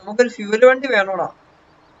നമുക്കൊരു ഫ്യൂവൽ വണ്ടി വേണോടാ.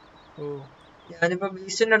 ഓ ഞാനിപ്പോ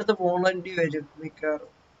ബീസ്റ്റിന്റെ അടുത്ത് പോകേണ്ടി വരും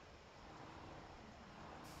മിക്കവാറും.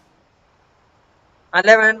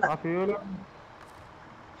 അല്ലേ വേണ്ട, ഫ്യൂവല്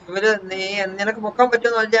നിനക്ക് പൊക്കാൻ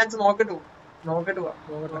പറ്റുമെന്ന് വലിയ ചാൻസ് നോക്കിട്ട് പോവാ.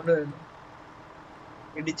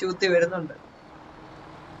 ഇടിച്ചു കുത്തി വരുന്നുണ്ട്.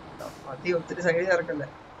 മതി, ഒത്തിരി സൈഡ് ചേർക്കല്ലേ.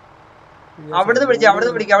 അവിടുന്ന്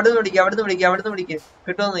പിടിക്ക്.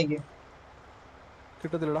 കിട്ടുമെന്ന് നോക്കി.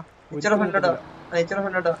 കിട്ടത്തില്ലടാ. ഇച്ചിരി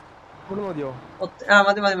ഫ്രണ്ടോട്ടോ. മതിയോ?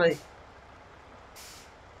 മതി.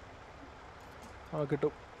 ആ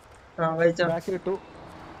കിട്ടും. വലിച്ചോ. കിട്ടു.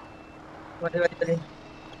 മതി.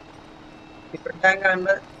 ടാങ്ക്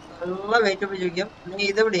കണ്ട് നല്ല വെയിറ്റ് ഉപയോഗിക്കും. നീ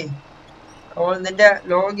ഇത് പിടി. നിന്റെ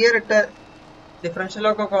ലോ ഗിയർ ഇട്ട് ഡിഫറൻഷ്യൽ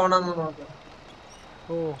ലോക്ക് ഒക്കെ ഓണാന്ന് നോക്കാം.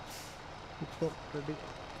 ഓ ഇപ്പൊ റെഡി.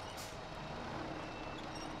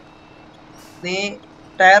 നീ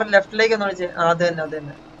ടയർ ലെഫ്റ്റിലേക്ക് ഒന്ന് വിളിച്ച്. അത്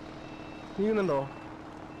തന്നെ. നീങ്ങുന്നുണ്ടോ?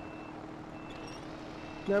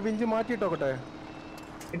 ഞാൻ പിഞ്ച് മാറ്റിയിട്ടോക്കട്ടെ.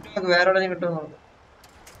 കിട്ടും, വേറെ എവിടെ കിട്ടും നോക്ക്.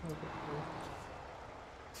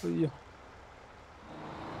 അയ്യോ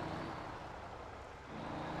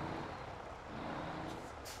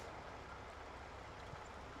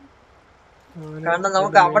കാരണം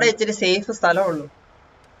നമുക്ക് അവിടെ ഇച്ചിരി സേഫ് സ്ഥലമുള്ളൂ.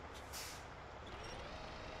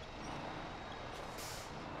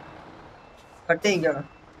 തട്ടിക്കോ.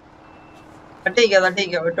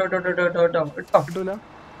 വിട്ടോ. കിട്ടൂല.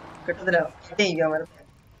 കിട്ടത്തില്ല, തട്ടിക്കോ.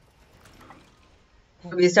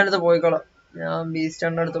 ബീസ്റ്റിന്റെ അടുത്ത് പോയിക്കോളാം. ഞാൻ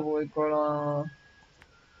ബീസ്റ്റിന്റെ അടുത്ത് പോയിക്കോളാം.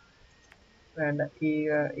 വേണ്ട,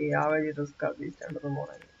 ആ വഴി റിസ്കാ ബീസ്റ്റിന്റെ അടുത്ത്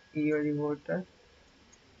പോണേ. ഈ വഴി പോയിട്ട്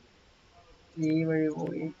ഈ വഴി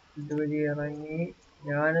പോയി ഇതുവഴി ഇറങ്ങി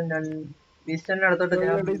ഞാനും ബീസ്റ്റിന്റെ അടുത്തോട്ട്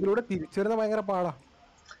ഇതിലൂടെ തിരിച്ചു വരുന്ന ഭയങ്കര പാടാ.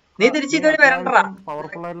 നീ തിരിച്ച് ഇതുവഴി വരണ്ടാ.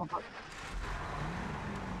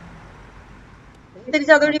 നീ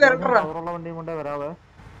തിരിച്ച് അതുവഴി വരണ്ടാ.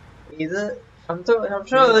 ഇത് സംശയം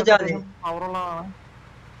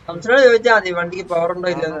ചോദിച്ചാ മതി വണ്ടിക്ക് പവർ ഉണ്ടോ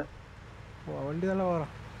ഇല്ലെന്ന്. വണ്ടി നല്ല പവറാ.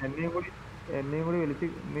 എന്നെയും കൂടി വലിച്ച്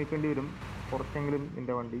നീക്കേണ്ടി വരും കുറച്ചെങ്കിലും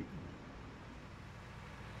നിന്റെ വണ്ടി.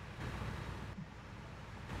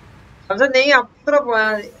 നീ അത്ര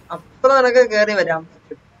നിനക്ക് കേറി വരാൻ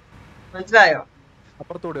പറ്റും, മനസ്സിലായോ?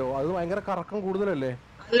 അപ്പുറത്തൂടെയോ? അത് ഭയങ്കര കറക്കം കൂടുതലല്ലേ?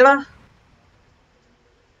 അല്ലടാ,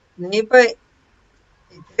 നീയിപ്പൊ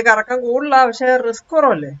ഇത്തിരി കറക്കം കൂടുതലാ, പക്ഷെ റിസ്ക്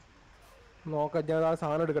കുറവല്ലേ? നോക്കാം, ഞാൻ ആ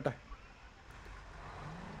സാധനം എടുക്കട്ടെ.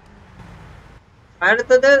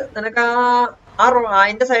 അടുത്തത് നിനക്ക്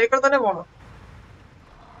അതിന്റെ സൈഡിൽ കൂടെ തന്നെ പോണം.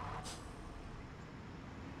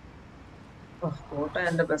 കോട്ട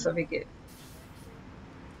എന്റെ പെസഫിക്ക്.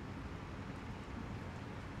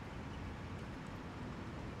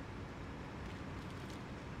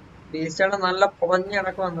 ബീച്ചാണ് നല്ല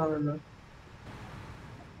പുറഞ്ഞടക്കം വന്നതെന്ന്.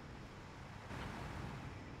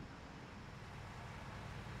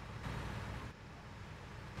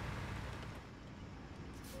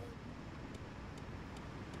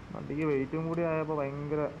 വണ്ടിക്ക് വെയിറ്റും കൂടി ആയപ്പോ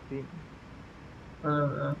ഭയങ്കര സീൻ. ആ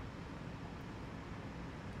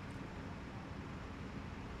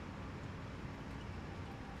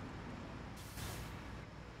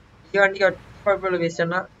ഈ വണ്ടിക്ക് ഒറ്റ കുഴപ്പമുള്ള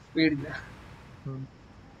ബീച്ചണ്ണ സ്പീഡില്ല.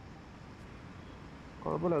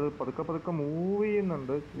 കുഴപ്പമില്ല, അത് പതുക്കെ പതുക്കെ മൂവ്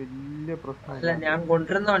ചെയ്യുന്നുണ്ട്, വലിയ അല്ല, പ്രശ്നമില്ല. ഞാൻ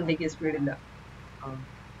കൊണ്ടുവരുന്ന വണ്ടിക്ക് സ്പീഡില്ല.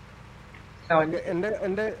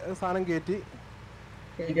 എന്റെ സാധനം കയറ്റി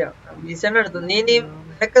ബീച്ചണ്ണ എടുത്തു. നീ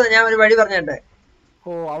നിനക്ക് ഞാൻ ഒരു വഴി പറഞ്ഞേ. ഓ,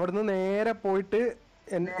 അവിടുന്ന് നേരെ പോയിട്ട്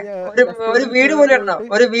ഒരു വീട് പോലെ ഉണ്ടാവും,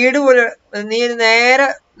 ഒരു വീട് പോലെ. നീ നേരെ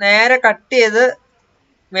നേരെ കട്ട് ചെയ്ത്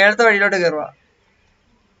മേളത്തെ വഴിയിലോട്ട് കയറുക.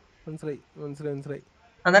 മനസ്സിലായി മനസ്സിലായി മനസ്സിലായി.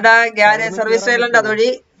 എന്നിട്ട് ആ ഗ്യാരേജ് സർവീസ് ട്രെയിലറിന്റെ അതുവഴി,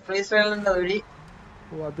 സർവീസ് ട്രെയിലറിന്റെ അതുവഴി.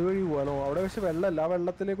 ഓ, അതുവഴി പോവാനോ? അവിടെ പക്ഷെ വെള്ളമല്ല, ആ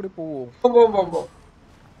വെള്ളത്തിലേക്ക് കൂടി പോവോ? പോ.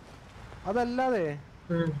 അതല്ലാതെ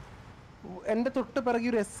എന്റെ തൊട്ട് പിറകെ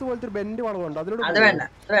ഒരു എസ് പോലത്തെ ഒരു ബെൻഡ് വളവുണ്ട്, അതിലൂടെ അത് വേണ്ട,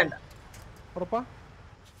 അത് വേണ്ട. ഉറപ്പാ?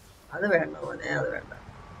 അത് വേണ്ട മോനെ, അത് വേണ്ട.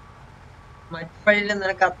 മറ്റു വഴിയിൽ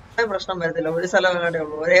നിനക്ക് അത്രയും പ്രശ്നം വരത്തില്ല. ഒരു സ്ഥലം എങ്ങാണ്ടേ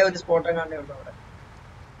ഉള്ളൂ, ഒരേ ഒരു സ്പോട്ട് എങ്ങാണ്ടേ ഉള്ളൂ അവിടെ.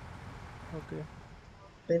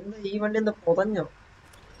 എന്താ ഈ വണ്ടി എന്താ പുതഞ്ഞോ?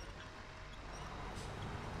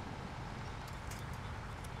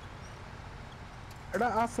 എടാ,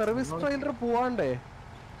 ആ സർവീസ് ട്രെയിലർ പോവാണ്ടേ?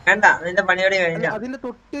 വേണ്ട, നിന്റെ പണിയോടെ കഴിഞ്ഞ. അതിന്റെ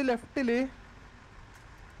തൊട്ട് ലെഫ്റ്റില്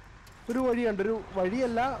ഒരു വഴിയുണ്ട്, ഒരു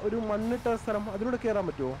വഴിയല്ല, ഒരു മണ്ണിട്ട സ്ഥലം, അതിലൂടെ കേറാൻ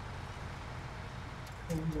പറ്റുമോ?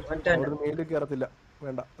 മേലിൽ കേറത്തില്ല,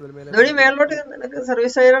 വേണ്ട. അതുവഴി മേലോട്ട് നിനക്ക്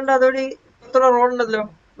സർവീസ് ട്രെയിലറിന്റെ അതുവഴി ഇപ്പുറത്തുള്ള റോഡ് ഉണ്ടല്ലോ,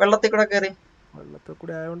 വെള്ളത്തിൽ കൂടെ കയറി. വെള്ളത്തിൽ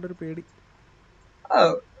കൂടെ ആയതുകൊണ്ടൊരു പേടി.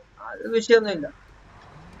 അത് വിഷയമൊന്നുമില്ല.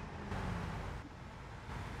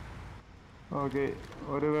 ഓക്കെ,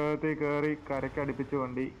 ഒരു വേഗത്തിൽ കയറി കരക്കടിപ്പിച്ചു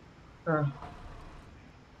വണ്ടി.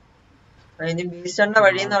 ഇനി ബീച്ചന്റെ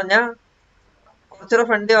വഴി എന്ന് പറഞ്ഞാ കുറച്ചുകൂടെ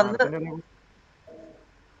ഫ്രണ്ട് വന്ന്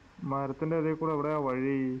മരത്തിന്റെ ഇടയിൽ കൂടെ എവിടെയാ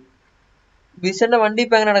വഴി? ബീച്ചന്റെ വണ്ടി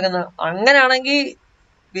ഇപ്പൊ എങ്ങനെ നടക്കുന്ന? അങ്ങനെയാണെങ്കിൽ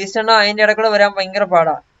ബീച്ചണ്ണ അതിന്റെ ഇടയിൽ കൂടെ വരാൻ ഭയങ്കര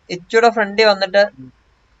പാടാ. ഇച്ചിരി ഫ്രണ്ടി വന്നിട്ട്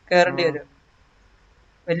കേറേണ്ടി വരും,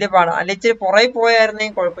 വലിയ പാടാ. അല്ല, ഇച്ചിരി പുറകിൽ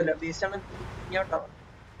പോയായിരുന്നെങ്കിൽ കുഴപ്പമില്ല. ബീച്ചണ്ണ ഇങ്ങോട്ടാണ്.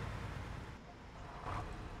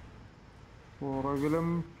 പുറകിലും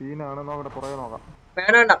സീനാണെന്നോ? അവിടെ പുറകെ നോക്കാം.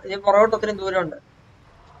 വേണ്ട, ഇനി പുറകോട്ട് ഒത്തിരി ദൂരമുണ്ട്.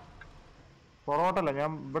 പുറകോട്ടല്ല, ഞാൻ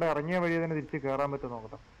ഇവിടെ ഇറങ്ങിയ വഴി തന്നെ തിരിച്ച് കയറാൻ പറ്റും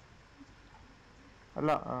നോക്കട്ടെ.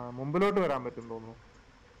 അല്ല, മുമ്പിലോട്ട് വരാൻ പറ്റും തോന്നുന്നു.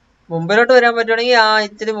 മുമ്പിലോട്ട് വരാൻ പറ്റുവാണെങ്കിൽ ആ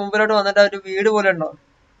ഇച്ചിരി മുമ്പിലോട്ട് വന്നിട്ട് ഒരു വീട് പോലെ ഉണ്ടോ,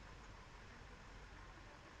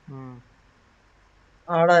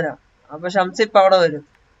 അവിടെ വരാം. അപ്പൊ ഷംസ് ഇപ്പൊ അവിടെ വരും.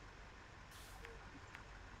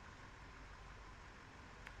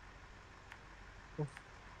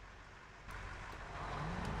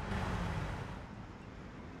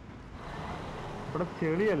 ഇവിടെ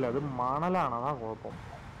ചെളിയല്ല, അത് മണലാണ്, അതാ കുഴപ്പം.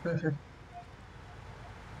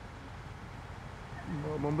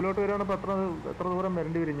 മുമ്പിലോട്ട് വരികയാണെങ്കിൽ എത്ര ദൂരം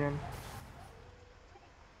വരേണ്ടി വരും ഞാൻ?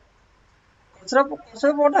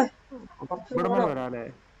 പോട്ടെ, ഇവിടെ വരെ വരാല്ലേ?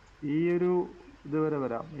 ഈ ഒരു ഇതുവരെ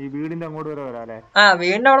വരാം, ഈ വീടിന്റെ അങ്ങോട്ട് വരെ വരാല്ലേ?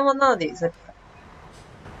 വീടിന്റെ അവിടെ വന്നാ മതി.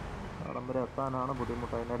 അവിടം വരെ എത്താനാണ്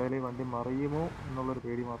ബുദ്ധിമുട്ട്. അതിനിടയിൽ വണ്ടി മറിയുമോ എന്നുള്ളൊരു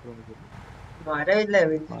പേടി മാത്രമേ എനിക്കുള്ളൂ. മരമില്ലേ,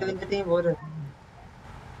 വിറ്റിട്ട് പോരും.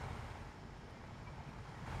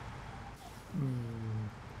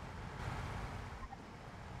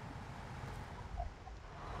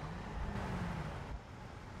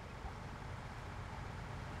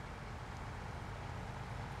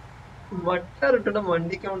 മട്ടാറിട്ടിട്ട്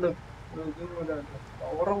വണ്ടിക്കൊണ്ട്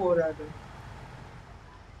പവറ് പോരാത്.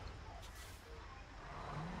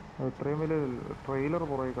 ഇത്രയും വലിയ ട്രെയിലർ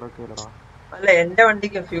പുറകെ കിടക്കില്ലടാ. അല്ല, എന്റെ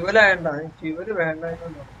വണ്ടിക്ക് ഫ്യൂവൽ ആയണ്ട, ഫ്യൂവല് വേണ്ട.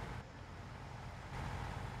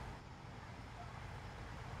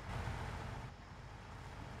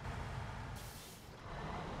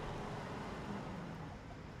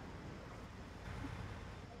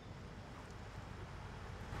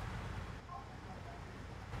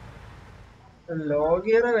 ലോ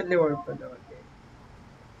ഗിയർ വലിയ കുഴപ്പമില്ല വണ്ടി.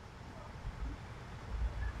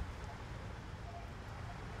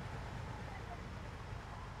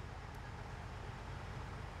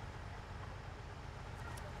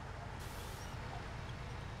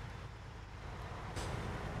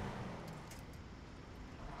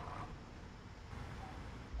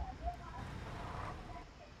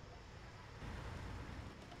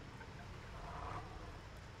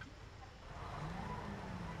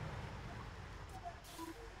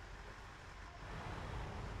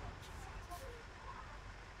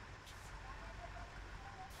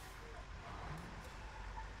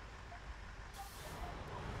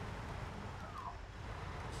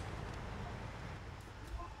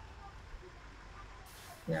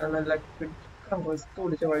 ഞാൻ നല്ല കിടക്കാൻ റിസ്ക്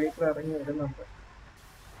പിടിച്ച വഴി കൂടെ ഇറങ്ങി വരുന്നുണ്ട്.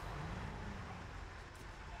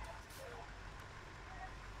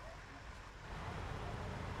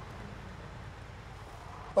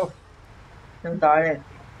 ഓ, ഞാൻ താഴെ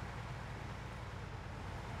എത്തി.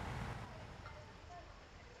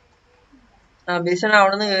 ആ ഭീഷണ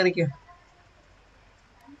അവിടെ നിന്ന് കേറിക്കോ.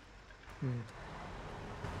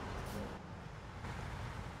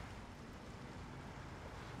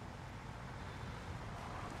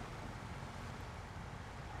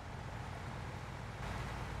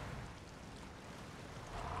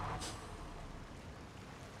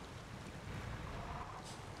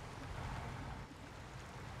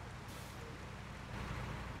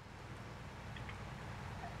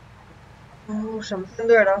 ഓ ഷംസ്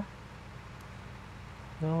എന്തുവേടാ?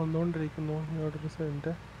 ഞാൻ വന്നുകൊണ്ടിരിക്കുന്നു. ഇവിടെ ഒരു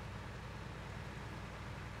സെക്കൻഡ്.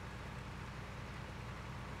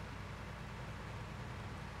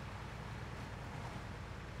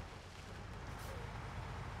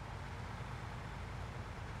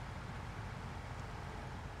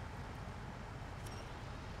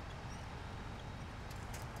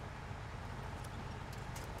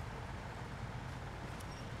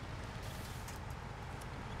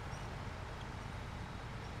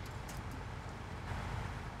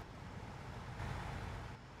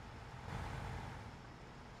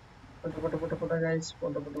 പൊട്ടെ ഗൈസ്,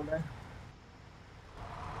 പൊട്ടെ.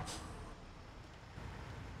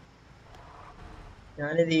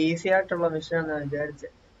 ഞാനിത് ഈസി ആയിട്ടുള്ള മിഷൻ എന്നാ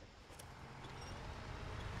വിചാരിച്ചത്.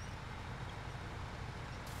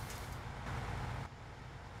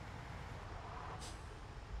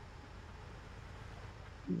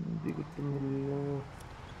 കിട്ടുന്നില്ല.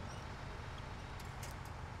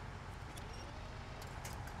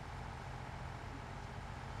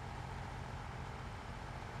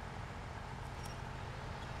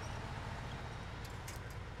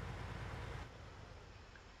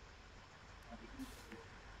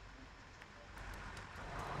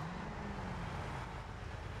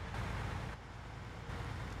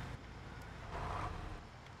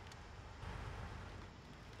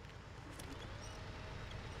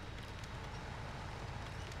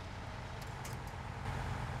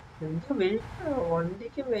 എന്ത് വെയിറ്റ്,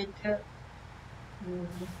 വണ്ടിക്ക് വെയിറ്റ്,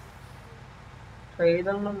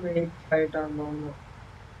 ട്രെയിലറിനും വെയിറ്റ് ആയിട്ടാന്ന് തോന്നുന്നു.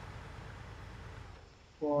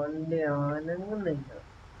 വണ്ടി അനങ്ങുന്നില്ല.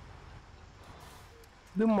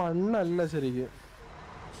 ഇത് മണ്ണല്ല ശരിക്ക്.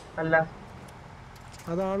 അല്ല,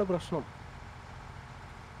 അതാണ് പ്രശ്നം.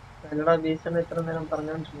 എന്നോടാ ഭീഷണി ഇത്ര നേരം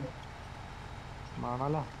പറഞ്ഞോണ്ടിരുന്നു.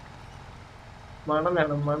 മണലാ.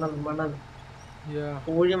 മണലാണ്, മണൽ, യാ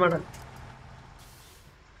പൂഴിമണൽ.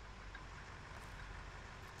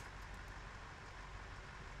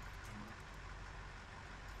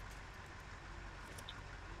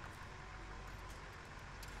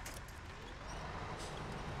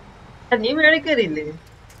 നീ മേളിൽ കയറിയില്ലേ?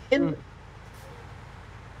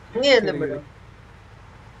 അങ്ങനെയല്ലേ ഇപ്പോഴും?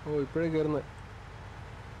 ഓ ഇപ്പോഴേ കയറുന്നത്.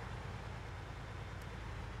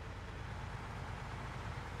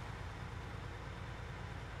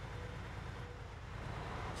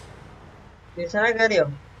 ഭീഷണ കയറിയോ?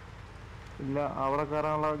 ഇല്ല, അവിടെ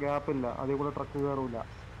കയറാനുള്ള ഗ്യാപ്പ് ഇല്ല. അതിൽ കൂടെ ട്രക്ക് കയറൂല.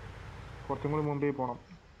 കുറച്ചും കൂടി മുമ്പിൽ പോണം.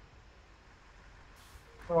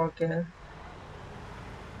 ഓക്കെ.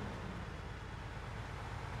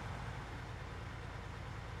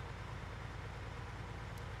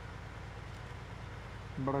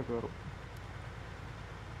 ഇവിടെ കയറും.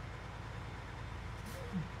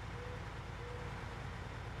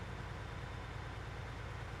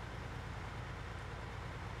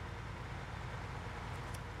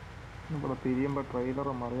 ഇവിടെ തിരിയുമ്പോ ട്രെയിലർ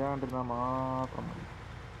മറിയാണ്ടിരുന്നാൽ മാത്രം മതി.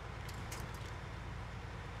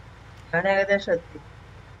 ഞാൻ ഏകദേശം എത്തി.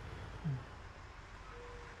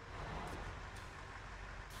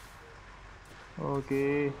 ഓക്കെ,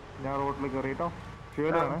 ഞാൻ റോഡിൽ കയറിട്ടോ.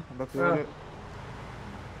 ഫ്യൂലാണ് എന്റെ ഫ്യൂല്.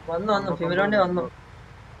 വന്നു ഫ്യൂൽ വണ്ടി വന്നു.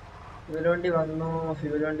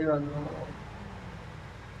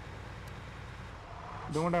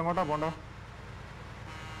 ഇതും കൊണ്ട് എങ്ങോട്ടാ പോണ്ടേ?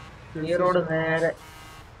 ഈ റോഡ് നേരെ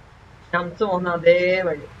ഷംസ് പോകുന്ന അതേ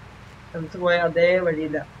വഴി. ഷംസ് പോയ അതേ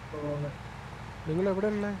വഴിയില്ല പോകുന്നത്. നിങ്ങൾ എവിടെ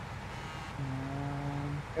ഉള്ളേ?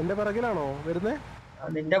 എന്റെ പിറകിലാണോ വരുന്നേ?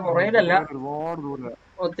 നിന്റെ പുറകിലല്ല, ഒരുപാട് ദൂരം.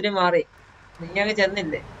 ഒത്തിരി മാറി. നീ അങ്ങ്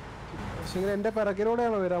ചെന്നില്ലേ? പക്ഷെ എന്റെ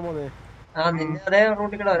പിറകിലൂടെയാണോ വരാൻ പോന്നേ? ആ, നിന്റെ അതേ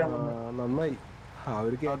റൂട്ടിൽ കൂടെ വരാൻ പോകുന്നത്. നന്നായി.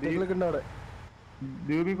 അവർക്ക് ഒക്കെ ഉണ്ട് അവിടെ.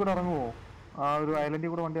 ദ്വീപിൽ കൂടെ ഇറങ്ങുവോ? ആ ഒരു ഐലൻഡിൽ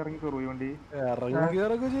കൂടെ വണ്ടി ഇറങ്ങി കയറുമോ ഈ വണ്ടി?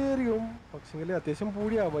 ഇറങ്ങിയൊക്കെ ചെയ്യായിരിക്കും. പക്ഷെങ്കിൽ അത്യാവശ്യം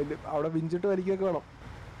പൂടിയാ. അവിടെ വിഞ്ചിട്ട് വലിക്കൊക്കെ വേണം.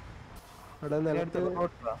 അവിടെ നിലത്ത്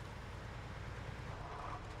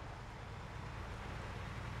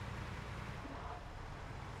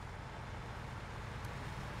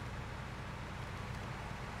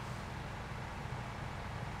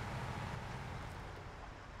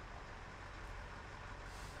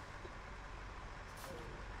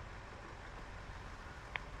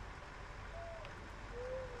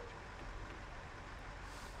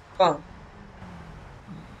ആ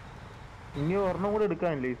ഇനി ഒരെണ്ണം കൂടെ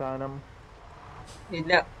എടുക്കാനില്ലേ ഈ സാധനം?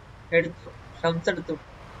 ഇല്ല, എടുത്തു. ഷംസ് എടുത്തു.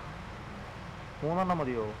 3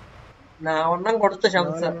 മതിയോ? ഒരെണ്ണം കൊടുത്തു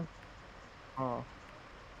ഷംസ്. ആ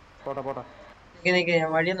പോട്ടെ പോട്ടെ. നിക്ക് ഞാൻ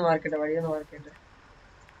വഴിയൊന്ന് മാർക്കട്ടെ.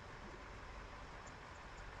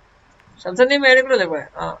 ഷംസ് നീ മേടിക്കൂലേ പോയ?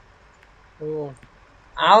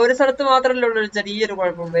 ആ ഒരു സ്ഥലത്ത് മാത്രല്ലേ ഉള്ളൂ ചെറിയൊരു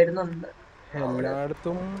കുഴപ്പം വരുന്നുണ്ട്.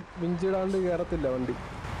 എല്ലായിടത്തും മിഞ്ചിടാണ്ട് കേറത്തില്ല വണ്ടി.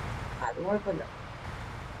 അത് കുഴപ്പമില്ല.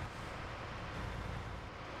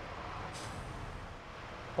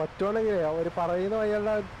 പറ്റുവാണെങ്കിൽ അവര് പറയുന്ന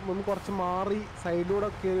വഴിയുടെ ഒന്ന് കുറച്ച് മാറി സൈഡിലൂടെ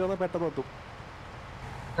കയറി വന്നാൽ പെട്ടെന്ന് എത്തും.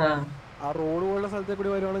 ആ റോഡ് പോലുള്ള സ്ഥലത്തെ കൂടി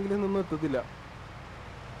വരുവാണെങ്കിൽ നിന്നും എത്തത്തില്ല.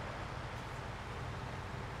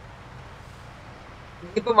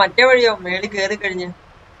 ഇനിയിപ്പോ മറ്റേ വഴിയോ മേളിൽ കേറി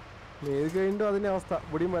കഴിഞ്ഞിട്ടും അതിന്റെ അവസ്ഥ.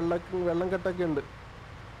 ഇവിടെയും വെള്ളം കെട്ടൊക്കെ ഉണ്ട്.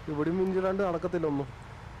 ഇവിടെയും മിഞ്ചിടാണ്ട് നടക്കത്തില്ല ഒന്നും.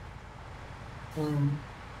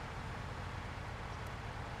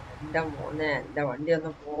 എന്റെ മോനെ, എന്റെ വണ്ടി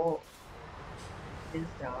ഒന്ന് പോ.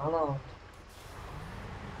 ആണോ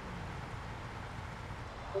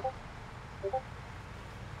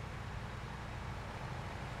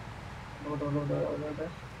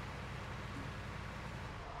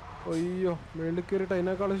അയ്യോ, മേളിൽ കയറിയിട്ട്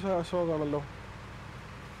അതിനേക്കാളും ഷോക്കാണല്ലോ.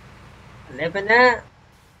 അല്ലെ പിന്നെ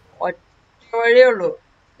ഒറ്റ വഴിയേ ഉള്ളൂ.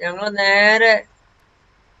 ഞങ്ങള് നേരെ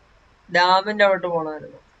ഡാമിന്റെ അവിടെ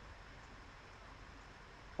പോണായിരുന്നു.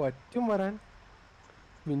 പറ്റും വരാൻ,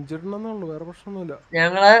 മിഞ്ചിടണമെന്നുള്ളൂ, വേറെ പ്രശ്നമൊന്നുമില്ല.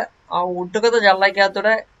 ഞങ്ങള് ആ ഊട്ടുകത്തെ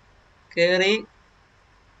ചള്ളക്കകത്തൂടെ കേറി.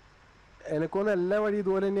 എനക്കൊന്ന് എല്ലാ വഴി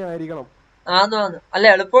ഇതുപോലെ തന്നെ ആയിരിക്കണം. അല്ല,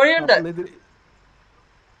 എളുപ്പവഴിയുണ്ട്.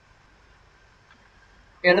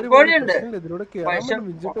 പക്ഷെ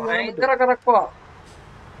ഭയങ്കര കറക്കവാ.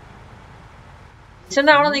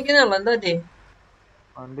 അവിടെ നിക്കുന്നുള്ളു. എന്താ പറ്റി?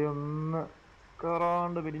 വണ്ടി ഒന്ന്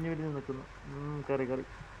കേറാണ്ട് പിരിഞ്ഞു നിൽക്കുന്നു.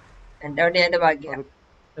 എന്റെ വണ്ടി എന്റെ ഭാഗ്യ.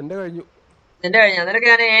 എന്റെ കഴിഞ്ഞു. നിനക്ക്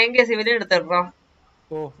ഞാൻ ഏങ്കി സിവിലിന് എടുത്തിട്ടോ.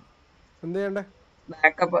 എന്ത് ചെയ്യണ്ടേ?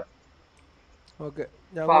 ബാക്കപ്പ്.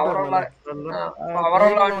 പവറുള്ള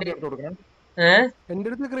വണ്ടി. എന്റെ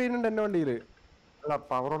അടുത്ത് ക്രെയിൻ ഉണ്ട് എന്റെ വണ്ടിയില്. അല്ല,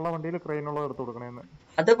 പവറുള്ള വണ്ടിയിൽ ക്രെയിൻ ഉള്ളത് എടുത്തു കൊടുക്കണേന്ന്.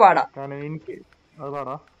 അത് പാടാ.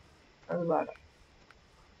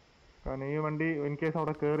 കാരണം ഈ വണ്ടി ഇൻ കേസ്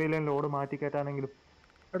അവിടെ കേറിയില്ലെങ്കിൽ ലോഡ് മാറ്റി കയറ്റാണെങ്കിലും.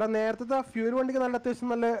 എടാ, നേരത്തെ ഫ്യൂൽ വണ്ടിക്ക് നല്ല അത്യാവശ്യം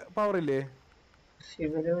നല്ല പവർ ഇല്ലേ?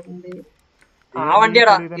 ആ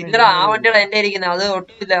വണ്ടിയാടാ എന്റെ ഇരിക്കുന്നത്. അത്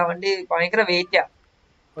ഒട്ടുമില്ല. വണ്ടി ഭയങ്കര വെയിറ്റാ.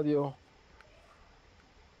 അതെയോ?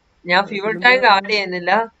 ഞാൻ ഫ്യൂൽ ടാങ്ക് ആഡ്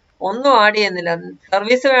ചെയ്യുന്നില്ല, ഒന്നും ആഡ് ചെയ്യുന്നില്ല.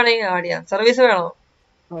 സർവീസ് വേണമെങ്കിൽ ആഡ് ചെയ്യാം. സർവീസ് വേണോ?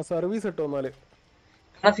 സർവീസ് ഇട്ടോ എന്നാല്.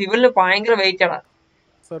 കാരണം ഫ്യൂലിന് ഭയങ്കര വെയിറ്റ് ആണ്.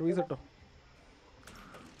 സർവീസ് ഇട്ടോ.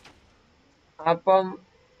 അപ്പം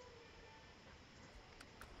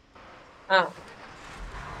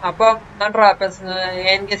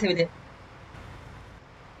സിവില്.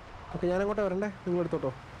 ഞാൻ അങ്ങോട്ട് വരണ്ടേ? നിങ്ങൾ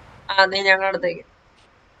എടുത്തോട്ടോ. നീ ഞങ്ങളുടെ അടുത്തേക്ക്.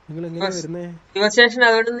 നിങ്ങൾ എങ്ങനെയാ വരുന്നേ? ഫ്യൂൽ സ്റ്റേഷൻ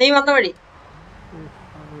അതുകൊണ്ട് നീ വന്ന വഴി.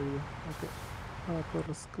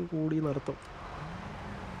 റിസ്ക് കൂടി നടത്തും.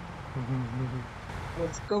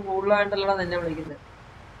 റിസ്ക് കൂടുതലായിട്ടല്ലോ നിന്നെ വിളിക്കുന്നത്.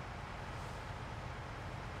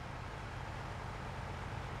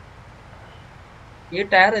 ഈ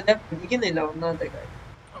ടയർ എന്നെ പിടിക്കുന്നില്ല. ഒന്നാമത്തെ കാര്യം.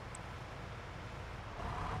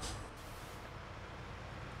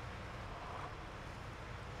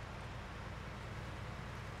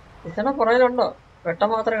 പുറകിലുണ്ടോ? വെട്ടം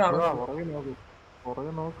മാത്രമേ കാണുന്നു.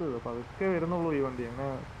 പുറകെ നോക്ക്, പതുക്കെ വരുന്നുള്ളൂ ഈ വണ്ടി. അങ്ങനെ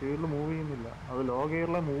സ്പീഡിൽ മൂവ് ചെയ്യുന്നില്ല. അത് ലോ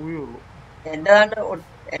ഗിയറിലെ മൂവ് ചെയ്യുള്ളൂ.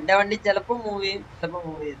 എന്റെ വണ്ടി ചിലപ്പോ മൂവ് ചെയ്യും, ചിലപ്പോ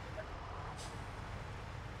മൂവ് ചെയ്യും.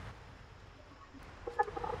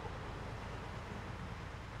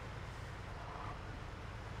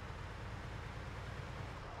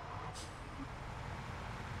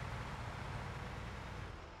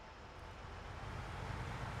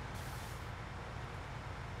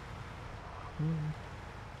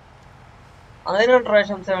 അതിനുണ്ടോ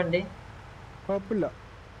വണ്ടി? കുഴപ്പമില്ല.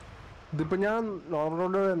 ഇതിപ്പോ ഞാൻ നോർമൽ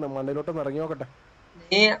റോഡ് മണ്ണിലോട്ടൊന്ന് ഇറങ്ങി നോക്കട്ടെ.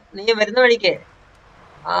 നീ വരുന്ന വഴിക്കേ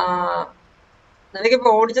നിനക്കിപ്പോ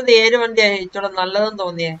ഓടിച്ചത് ഏത് വണ്ടിയാ ഇച്ചോടെ നല്ലതെന്ന്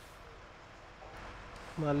തോന്നിയേ?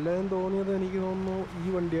 നല്ലതെന്ന് തോന്നിയത് എനിക്ക് തോന്നുന്നു ഈ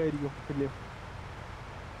വണ്ടിയായിരിക്കും. പിന്നെ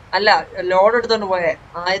അല്ല, ലോഡ് എടുത്തോണ്ട് പോയേ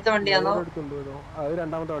ആദ്യത്തെ വണ്ടിയാണോ? അത്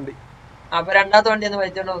രണ്ടാമത്തെ വണ്ടി. അപ്പൊ രണ്ടാമത്തെ വണ്ടി ഒന്ന്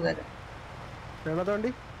വലിച്ചോണ്ട് പോന്നേരം. രണ്ടാമത്തെ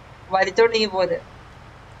വണ്ടി വലിച്ചോണ്ടെങ്കി പോലെ.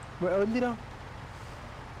 എന്തിനാ?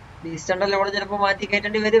 ഡീസ്റ്റന്റെ ലോഡ് ചിലപ്പോ മാറ്റി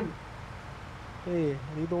കയറ്റേണ്ടി വരും.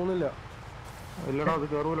 എനിക്ക് തോന്നില്ല. ഇല്ലടാ, അത്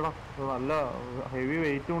കേറൂലടാ. നല്ല ഹെവി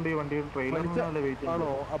വെയിറ്റ് ഉണ്ട് ഈ വണ്ടി. ആണോ?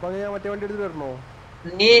 അപ്പൊ ഞാൻ മറ്റേ വണ്ടി എടുത്തിട്ട് വരണോ?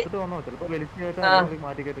 ചിലപ്പോ വലിച്ചു കയറ്റാൻ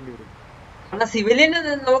മാറ്റി കയറ്റേണ്ടി വരും. കാരണം സിവിലിന്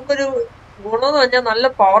നമുക്കൊരു ഗുണമെന്ന് പറഞ്ഞാൽ നല്ല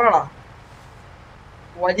പവറാടാ,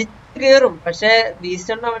 വലിച്ചു കേറും. പക്ഷെ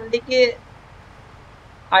ബീസ്റ്റന്റെ വണ്ടിക്ക്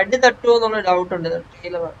അടി തട്ടുമോ എന്നുള്ള ഡൗട്ട് ഉണ്ട്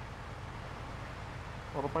ട്രെയിലർ.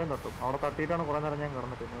 ഉറപ്പായും തട്ടും. അവിടെ തട്ടിയിട്ടാണ് കുറെ നേരം ഞാൻ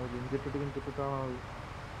കിടന്നിട്ട്. ജിഞ്ചിട്ടിട്ടാണ് അത്.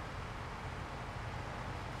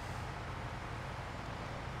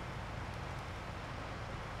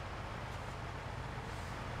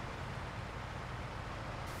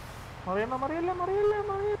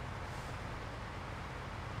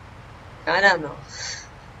 ഞാനാന്നോ?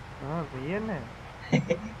 ആ നീ തന്നെ.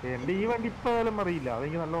 എന്റെ ഈ വണ്ടി ഇപ്പൊ ഏതായാലും അറിയില്ല,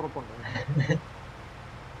 അതെനിക്ക് നല്ല ഉറപ്പുണ്ട്.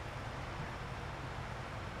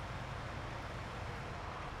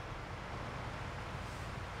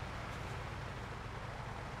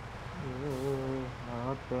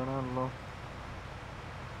 ആണല്ലോ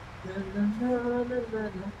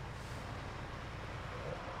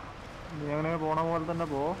നീ അങ്ങനെ പോണ പോലെ തന്നെ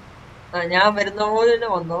പോ. ഞാൻ വരുന്ന പോലെ തന്നെ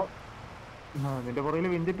വന്നോ. നിന്റെ പുറകില്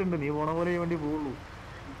വിഞ്ചിട്ടുണ്ട്, നീ പോണ പോലെ ഈ വണ്ടി പോവുള്ളൂ.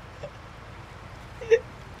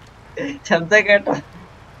 ശബ്ദം കേട്ടോ?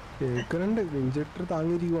 കേൾക്കുന്നുണ്ട്, വിഞ്ചിട്ട്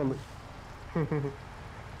താങ്ങിയിരിക്കുവാന്ന്.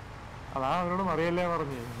 അതാ അവരോട് മറിയല്ലേ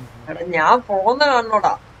പറഞ്ഞു. എടാ ഞാൻ പോന്ന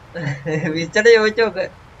കാണണോടാ, വിളിച്ചിട്ട് ചോദിച്ചു നോക്ക്.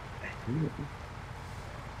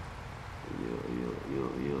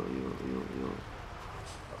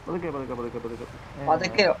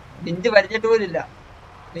 പതുക്കെയോ? ലിഞ്ച് വരഞ്ഞിട്ട് പോലില്ല.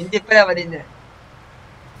 ലിഞ്ച് ഇപ്പഴാ വരിഞ്ഞേ.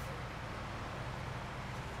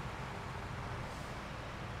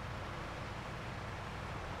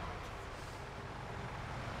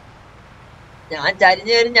 ഞാൻ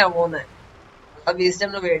ചരിഞ്ഞു ചരിഞ്ഞാ പോന്നെ. ആ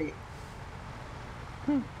ബീസ്റ്ററിന് പേടി.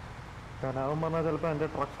 കലാപം പറഞ്ഞാൽ ചിലപ്പോ എന്റെ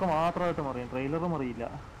ട്രക്ക് മാത്രമായിട്ട് മറിയും, ട്രെയിലറും അറിയില്ല.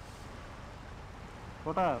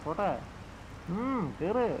 പോട്ടെ പോട്ടെ,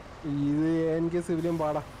 കേറ്. ഇത് എനിക്ക് സിവിലിയം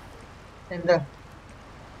പാടാ. എന്താ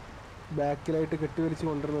ബാക്കിലായിട്ട് കെട്ടിവലിച്ച്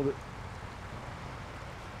കൊണ്ടുവരുന്നത്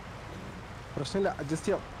പ്രശ്നമില്ല, അഡ്ജസ്റ്റ്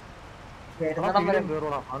ചെയ്യാം.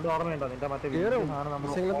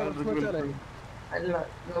 അല്ല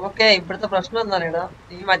നമുക്ക് ഇവിടുത്തെ പ്രശ്നം എന്താ അറിയടാ,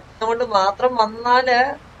 ഈ മറ്റേ കൊണ്ട് മാത്രം വന്നാല്,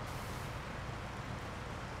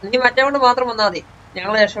 നീ മറ്റേ കൊണ്ട് മാത്രം വന്നാ മതി,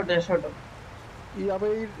 ഞങ്ങള് രക്ഷപ്പെട്ടു.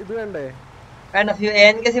 ഇത് വേണ്ടേ? വേണ്ട,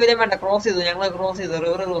 എനിക്ക് സിവിലിയം വേണ്ട. ക്രോസ് ചെയ്തു, ഞങ്ങള് ക്രോസ് ചെയ്തു,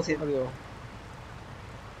 റിവർ ക്രോസ് ചെയ്തു.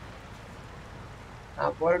 ആ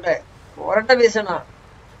പോരട്ടെ ഭീഷണ.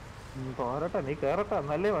 പോരട്ടെ, നീ കേറട്ടെ,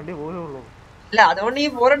 നല്ലേ വണ്ടി പോയുള്ളൂ. അല്ല അതുകൊണ്ട് നീ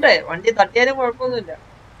പോരട്ടെ, വണ്ടി തട്ടിയാലും കുഴപ്പമൊന്നുമില്ല.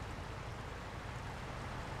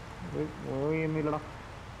 പോയിന്നില്ലടാ.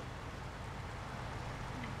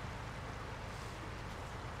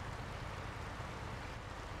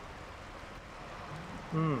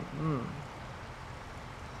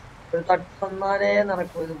 തട്ടി വന്നാലേ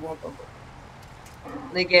നടക്കൂ ഇത് പോട്ടുള്ളൂ.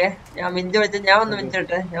 നിക്കേ, ഞാൻ മിഞ്ച് വെച്ച് ഞാൻ ഒന്ന്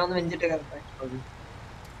മിഞ്ചിട്ട് കയറട്ടെ.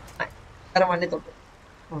 വണ്ടി തൊട്ടു.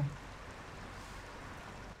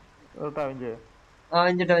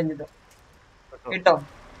 മിഞ്ചിട്ടോ കിട്ടോ?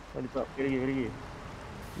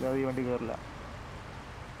 ഈ വണ്ടി കേറില്ല.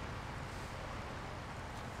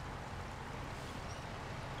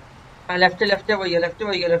 ലെഫ്റ്റ്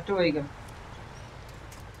പോയിക്കോ.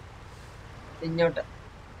 ഇങ്ങോട്ട്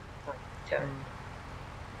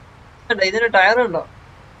ഇതിന് ടയറുണ്ടോ?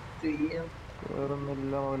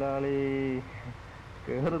 കേറുന്നില്ല മുതലാളി,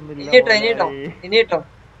 കേറുന്നില്ല. ഇനിട്ടോ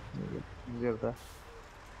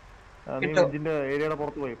ഇതിന്റെ ഏരിയയുടെ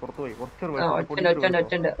പുറത്ത് പോയി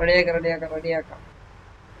റെഡിയാക്കാം.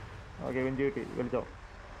 ഓക്കെ, വെഞ്ചി കിട്ടി, വലിച്ചോ.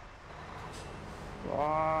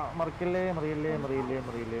 മറിയല്ലേ.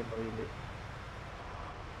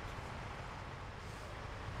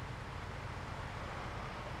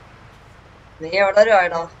 നീ എവിടെ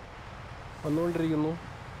ആയിടാ? വന്നുകൊണ്ടിരിക്കുന്നു.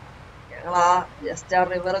 ഞങ്ങളാ ജസ്റ്റ് ആ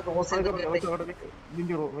റിവർ ക്രോസ് ചെയ്ത്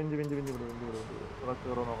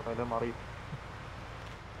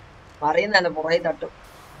മറിയുന്നല്ല, പുറകെ തട്ടും.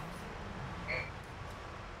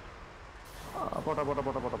 പോട്ടെ,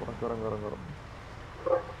 കയറും.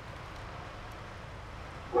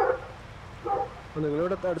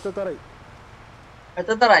 നിങ്ങളിവിടെ അടുത്തെത്താറായി.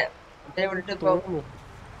 മറ്റേ വിളിട്ട്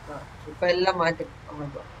ഇപ്പൊ എല്ലാം മാറ്റും.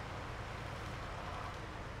 നമ്മളിപ്പോ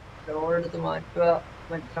ലോഡ് എടുത്ത് മാറ്റുക,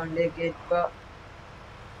 മറ്റേ വണ്ടിയെ കയറ്റുക.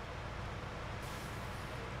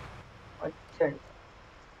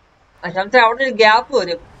 അവിടെ ഒരു ഗ്യാപ്പ്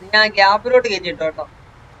വരും, ഞാൻ ഗ്യാപ്പിലോട്ട് കയറ്റിട്ടോ കേട്ടോ.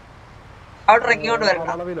 അവിടെ ട്രക്കിങ്ങോട്ട് വരണ്ട.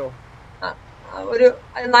 ഒരു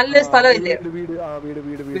നല്ലൊരു സ്ഥലമില്ലേ വീട്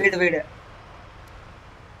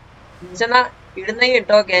ഇടുന്നെങ്കിൽ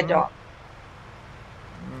ഇട്ടോ, കേറ്റോ.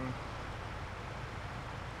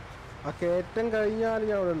 കേറ്റം കഴിഞ്ഞാൽ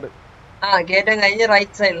ഞാൻ അവിടെ ഉണ്ട്. കേറ്റം കഴിഞ്ഞ്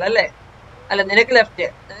റൈറ്റ് സൈഡിൽ അല്ലേ? അല്ല, നിനക്ക് ലെഫ്റ്റ്.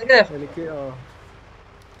 എനിക്ക്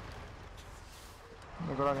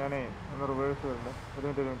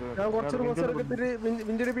ഞാൻ കുറച്ചൊരു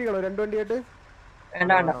വിഞ്ചടിപ്പിക്കണോ 2 വണ്ടിയായിട്ട്?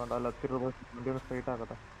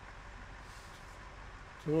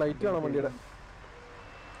 ലൈറ്റ് കാണാം വണ്ടിയുടെ.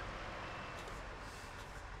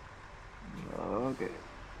 ഓക്കെ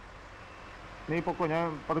നീ പൊക്കോ, ഞാൻ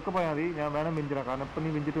പതുക്കെ പോയാൽ മതി. ഞാൻ വേണം വിഞ്ചിടാം, കാരണം ഇപ്പം നീ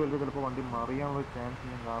വിഞ്ചിട്ട് വരുമ്പോൾ ചിലപ്പോൾ വണ്ടി മറിയാനുള്ള ചാൻസ്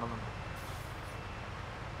ഞാൻ കാണുന്നുണ്ട്.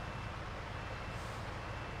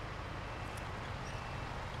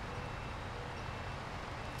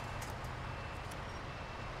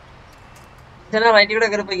 റൈറ്റ് കൂടെ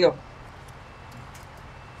കയറി പോയിക്കോ.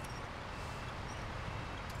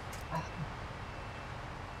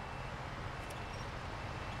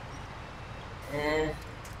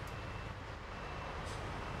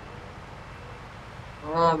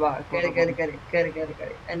 കേറി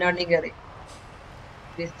എന്റെ വണ്ടി കേറി.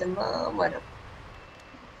 മരം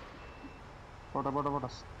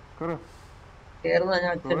കേറുന്ന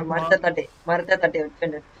ഞാൻ ഒറ്റ മരത്തെ തട്ടി ഒറ്റ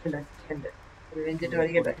വെഞ്ചിട്ട്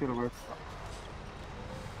വഴിക്കട്ടെ.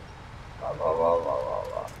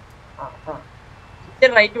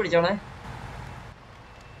 റൈറ്റ് പിടിച്ചോണേ.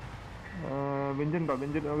 വിഞ്ചുണ്ടോ?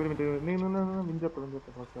 വിഞ്ച് ഒരു മിനിറ്റ്, നീ നിന്ന് വിഞ്ചപ്പോ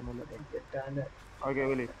ഓക്കെ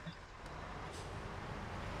വലി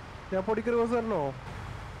ഞാൻ പൊടിക്കൽ ബസ് തരണോ?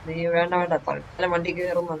 നീ വേണ്ട തൽക്കാലം വണ്ടി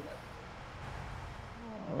കേറുന്നുണ്ട്.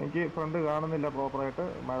 എനിക്ക് ഫ്രണ്ട് കാണുന്നില്ല പ്രോപ്പറായിട്ട്,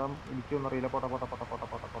 മരം ഇടിക്കുമെന്നറിയില്ല. പൊട്ട പൊട്ട പൊട്ട പൊട്ട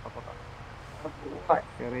പൊട്ട പൊട്ട പൊട്ട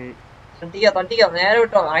കേറി തട്ടിക്കോ നേരെ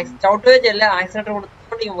വിട്ടോ. ചവിട്ട് വെച്ചല്ല, ആക്സിഡന്റ്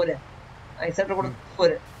കൊടുത്തോണ്ടിരിക്കും പോലെ. ആക്സിഡന്റ് കൊടുത്ത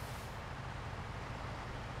പോലെ.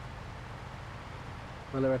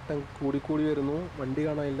 നല്ല വെട്ടം കൂടി വരുന്നു. വണ്ടി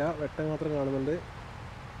കാണാനില്ല, വെട്ടം മാത്രം കാണുന്നുണ്ട്.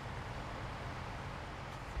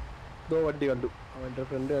 ഇതോ വണ്ടി കണ്ടു, അവന്റെ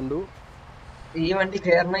ഫ്രണ്ട് കണ്ടു. ഈ വണ്ടി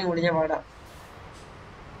കേറണ മുടിഞ്ഞ പാടാ.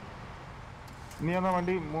 നീ എന്നാ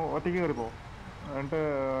വണ്ടി ഒറ്റയ്ക്ക് കയറിപ്പോ, എന്നിട്ട്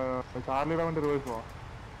ചാർലിയുടെ വണ്ടി റിവേഴ്സ് പോവാം.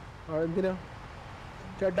 എന്തിനാ?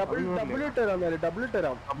 ഡബിൾ ഇട്ടുതരാം. ഡബിൾ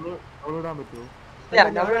ഇട്ടുതരാം. ഡബിൾ ഇടാൻ പറ്റുമോ?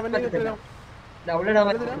 ഡബിൾ ഇടാൻ പറ്റില്ല. ഡബിൾ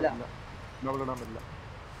ഇടാൻ പറ്റില്ല.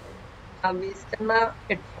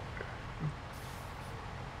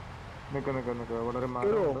 നിക്ക് വളരെ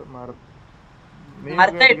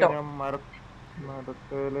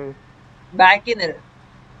മരത്തില് ബാക്കിൽ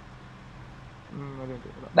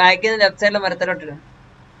ലെഫ്റ്റ് സൈഡിലെ മരത്തിലോട്ടില്ല.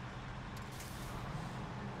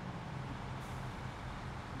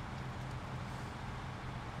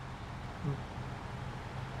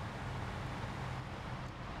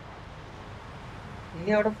 നീ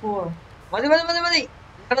അവിടെ പോവാ? മതി അവിടെ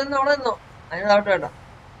നിന്നോ. അതിനോട്ട് വേണ്ട.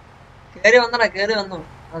 കേറി വന്നു.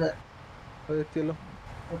 അതെ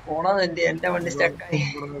പോണത് എന്റെ വണ്ടി സ്റ്റക്കായി.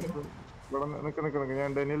 ഞാൻ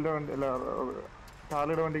ഡെനിലിന്റെ വണ്ടി അല്ല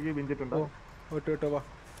ചാർലിയുടെ വണ്ടിക്ക് വിഞ്ചിട്ടുണ്ട്.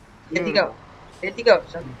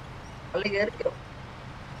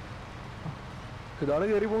 ഇതാണ്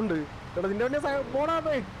കേറി പോണ്ട്.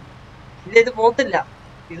 ഇത് പോത്തില്ല.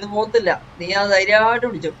 നീ അത് ധൈര്യമായിട്ട്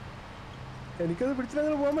പിടിച്ചു. എനിക്കത് പിടിച്ചില്ല,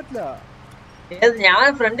 പോകാൻ പറ്റില്ല. ഞാൻ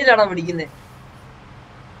ഫ്രണ്ടിലാണോ പിടിക്കുന്നേ?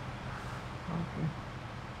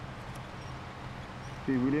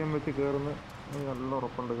 സിവിലിയൻ വെച്ച് കേറുന്ന നല്ല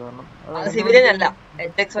ഉറപ്പുണ്ട്, കാരണം സിവിലിയൻ അല്ല.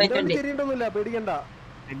 പേടിക്കണ്ട.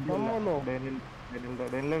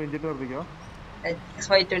 ഡെനിലെ വിഞ്ചിട്ട് നിർത്തിക്കോ.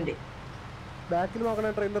 ബാക്കിൽ നോക്കണേ.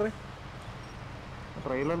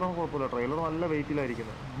 ട്രെയിലറിനൊന്നും കുഴപ്പമില്ല, ട്രെയിലർ നല്ല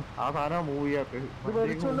വെയിറ്റിലായിരിക്കുന്നത്. ആ സാധനം മൂവ് ചെയ്യാത്ത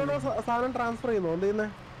സാധനം ട്രാൻസ്ഫർ ചെയ്യുന്നു. എന്ത് ചെയ്യുന്നേ?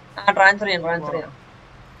 ട്രാൻസ്ഫർ ചെയ്യാം.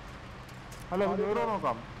 അല്ല വേറെ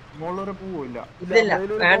നോക്കാം, മുകളിലൊരു പൂവില്ല.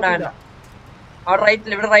 വേണ്ട. അവിടെ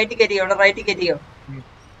റൈറ്റിൽ, ഇവിടെ റൈറ്റ് കയറ്റിയോ.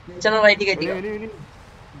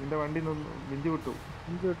 നിന്റെ വണ്ടി വിഞ്ചു വിട്ടോ.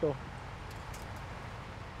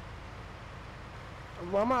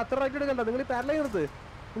 മാമ അത്ര റൈറ്റ് എടുക്കണ്ട, നിങ്ങൾ പാരലൈൻ എടുത്ത്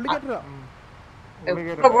പുള്ളി കേട്ടോ.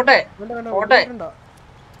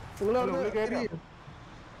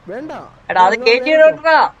 വേണ്ട അവിടെ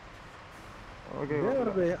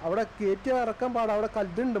കേറ്റി ഇറക്കാൻ പാടാ. അവിടെ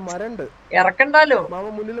കല്ലുണ്ട്, മരണ്ട്. ഇറക്കണ്ടല്ലോ മാമ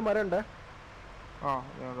മുന്നിൽ മരണ്ട്.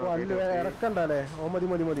 അല്ല ഇറക്കണ്ടല്ലേ? ഓ മതി.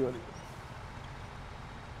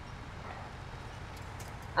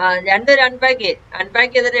 രണ്ടുപേരും അൺപാക്ക്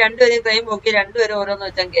ചെയ്തിട്ട് രണ്ടുപേരും ടൈം നോക്കി രണ്ടുപേരും ഓരോന്ന്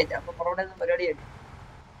വെച്ചാൽ കയറ്റാം. അപ്പൊ പുറവിടെ നിന്ന് പരിപാടി കഴിയും.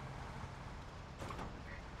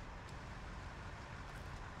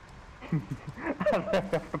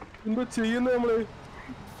 എന്തോ ചെയ്യുന്നു നമ്മള്?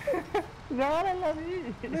 ഞാനല്ല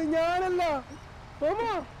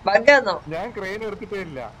ഞാൻ ക്രെയിൻ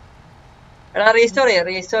എടുത്തിട്ടില്ല. എടാ റീസ്റ്റോർ ചെയ്യ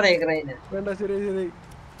ക്രെയിന്. വേണ്ട, ശരി.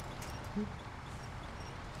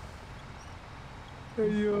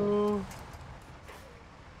 അയ്യോ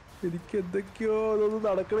എനിക്ക് എന്തൊക്കെയോ അതൊന്നും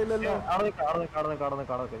നടക്കണില്ലല്ലോ.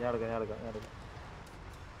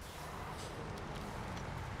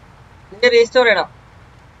 റീസ്റ്റോർ ചെയ്യണം.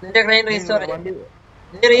 നിന്റെ ക്രെയിൻ റീസ്റ്റോർ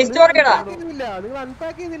ചെയ്യടാ. നിങ്ങൾ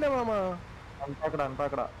അൺപാക്ക് ചെയ്തില്ല മാമ.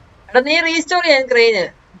 എടാ നീ റീസ്റ്റോർ ചെയ്യാൻ ക്രെയിന്.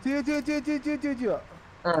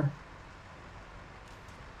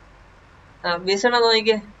 ഭീഷണ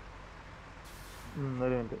നോക്കിക്കേ.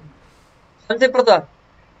 ഇപ്പുറത്തോ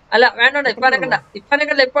അല്ല വേണ്ട, ഇപ്പൊ അനക്കണ്ട, ഇപ്പൊ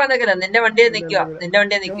അനക്കല്ല. നിന്റെ വണ്ടിയെ നിക്കുക, ഞാൻ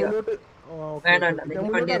മുന്നോട്ട് ഓക്കെ വേണ്ട ഓക്കെ വേണ്ട, ഓക്കെ ഞാൻ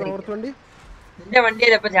നിന്റെ വണ്ടിയെ മുന്നോട്ടാണ് നിക്കുക. നോർത്ത് വണ്ടി. നിന്റെ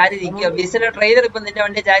വണ്ടിയിൽ ഇപ്പൊ ചാരി നിക്കുക. ബിസിലെ ട്രെയിലർ ഇപ്പൊ നിന്റെ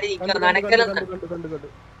വണ്ടിയെ ചാരി നിക്കുക. കണ്ടു കണ്ടു കണ്ടു നനക്കലെന്ന്. കണ്ടു കണ്ടു കണ്ടു കണ്ടു.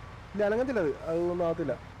 ഇല്ല അനങ്ങത്തില്ല, അത് ഒന്നും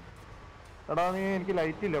ആകത്തില്ല. എടാ നീ എനിക്ക്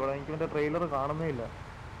ലൈറ്റ് ഇല്ല ഇവിടെ, എനിക്ക് മറ്റേ ട്രെയിലർ കാണുന്നേ ഇല്ല.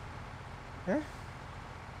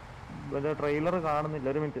 മറ്റേ ട്രെയിലർ കാണുന്നില്ല.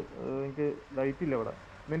 ഒരു മിനിറ്റ്, എനിക്ക് ലൈറ്റ് ഇല്ല ഇവിടെ.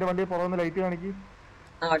 നിന്റെ വണ്ടി പുറമെ ലൈറ്റ് കാണിക്ക്.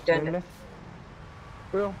 ആ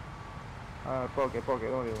ഇപ്പൊ ഓക്കെ, ഇപ്പൊ ഓക്കെ,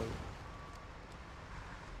 മതി മതി.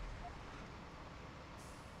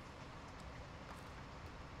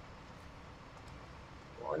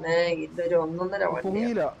 ഇതൊരു 1.5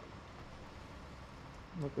 വണ്ടിയില്ല.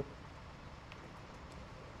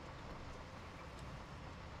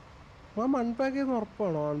 അൺപാക്ക് ചെയ്യുന്ന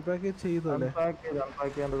ഉറപ്പാണോ? അൺപാക്ക് ചെയ്തല്ലേ?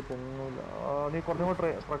 അൺപാക്ക് ചെയ്യാണ്ട് പൊങ്ങൂല. നീ കുറച്ചും കൂടെ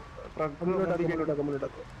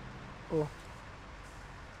ഓ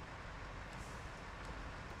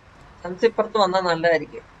ഇപ്പുറത്ത് വന്നാൽ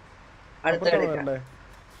നല്ലതായിരിക്കും.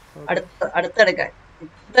 അടുത്തെടുക്കാൻ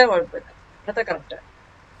ഇപ്പത്തെ കുഴപ്പമില്ല, ഇപ്പത്തെ കറക്റ്റ്.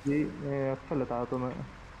 അല്ലേ താഴത്തുനിന്ന്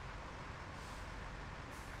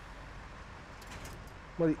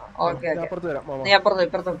ഓക്കെ നീ അപ്പുറത്ത്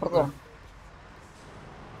ഇപ്പുറത്ത്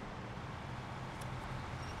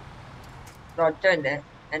ഒറ്റ മിനിറ്റ്.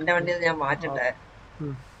 എന്റെ വണ്ടി ഞാൻ മാറ്റട്ടെ.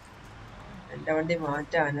 എന്റെ വണ്ടി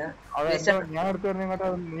മാറ്റാന് ഞാൻ എടുത്തു വരുന്നേക്കാട്ട്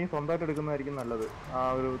നീ സ്വന്തമായിട്ട് എടുക്കുന്നതായിരിക്കും നല്ലത്. ആ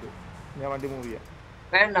ഒരു ഇത് ഞാൻ വണ്ടി മൂവ് ചെയ്യാം.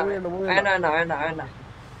 വേണ്ട വേണ്ട വേണ്ട വേണ്ട വേണ്ട,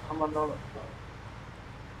 ഞാൻ വന്നോളൂ.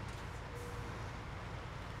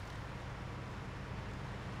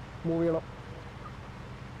 മൂവ് ചെയ്യണം.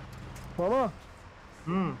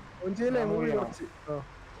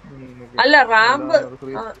 അല്ല റാമ്പ്,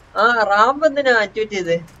 റാമ്പ് എന്തിനാ ആക്ടിവേറ്റ്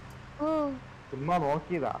ചെയ്ത്? ചുമ്മാ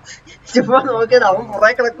നോക്കിയതാ. അവൻ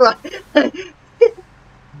പുറകെ കിടക്കുവാ.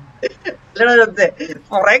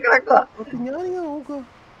 പുറകെ കിടക്കുവാ.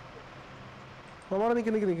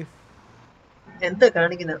 എന്താ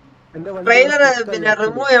കാണിക്കുന്ന? ട്രെയിലർ പിന്നെ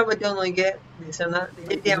റിമൂവ് ചെയ്യാൻ പറ്റുമോ നോക്കിയേ,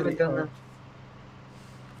 ഡിലീറ്റ് ചെയ്യാൻ പറ്റുമോ?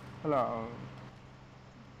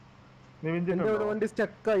 വണ്ടി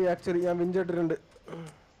സ്റ്റക്കായി ആക്ച്വലി. ഞാൻ വിഞ്ചിട്ടിട്ടുണ്ട്.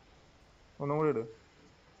 ഒന്നും കൂടി ഇട്.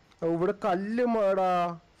 ഇവിടെ കല്ല് മാടാ.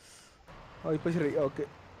 ഇപ്പൊ ശരി, ഓക്കെ.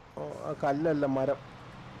 കല്ലല്ല, മരം.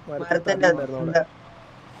 മരത്തിന്റെ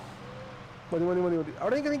മതി മതി മതി മതി.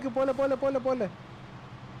 അവിടെ നിക്ക് പോലെ പോലെ പോലെ പോലെ.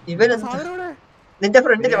 നിന്റെ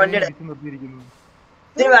ഫ്രണ്ടില് വണ്ടിയുടെ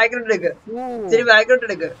ഇത്തിരി ബാക്ക്ഗ്രൗണ്ട് എടുക്ക്, ഇത്തിരി ബാക്ക്ഗ്രൗണ്ട്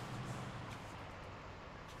എടുക്ക്.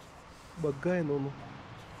 ബഗ്ഗായി തോന്നുന്നു.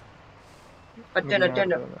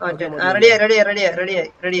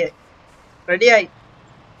 റെഡിയായി.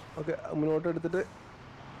 ഓക്കെ, മുന്നോട്ട് എടുത്തിട്ട്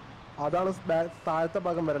അതാണ് താഴത്തെ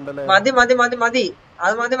ഭാഗം വരണ്ടല്ലേ? മതി മതി മതി മതി,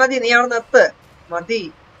 അത് മതി മതി. നീ അവിടെ നിർത്ത്, മതി.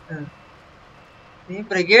 നീ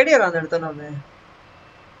ബ്രിഗേഡിയർ ആണെന്ന് എടുത്തോണ്ടേ.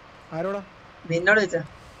 ആരോടാ? നിന്നോട് ചോദിച്ചാ.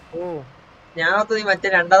 ഓ, ഞാൻ നീ മറ്റേ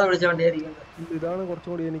രണ്ടാമത് വിളിച്ച വണ്ടിയായിരിക്കുന്നത്. ഇതാണ്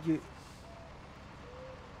കുറച്ചും കൂടി എനിക്ക്.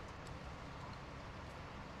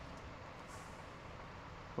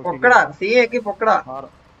 പൊക്കടാ, സീ ആക്കി പൊക്കടാ.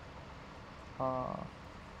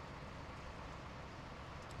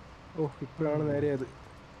 ഓ, ഇപ്പോഴാണ് നേരെയത്.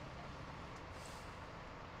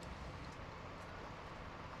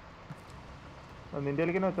 നിന്റെ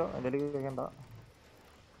വെച്ചോ, എന്റെ വെക്കണ്ട.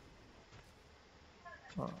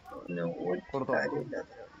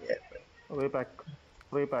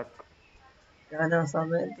 ഞാൻ ആ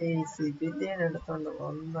സമയത്ത് ഈ സിവിലിയൻ എടുത്തോണ്ട്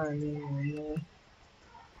വന്നാണ്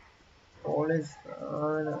പോലീസ്.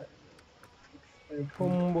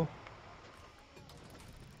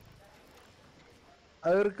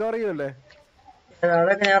 അത് റിക്കവർ ചെയ്യല്ലേ?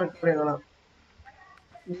 അതൊക്കെ ഞാൻ റിക്കവർ ചെയ്തോളാം.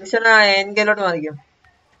 എൻകേലോട്ട് മതിക്കും.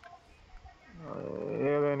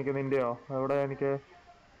 എനിക്ക് നിന്റെയോ? എവിടെ? എനിക്ക്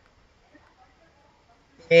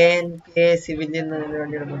സിവിലിയൻ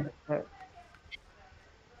വണ്ടി എടുക്കുന്നുണ്ട്.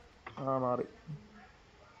 മാറി.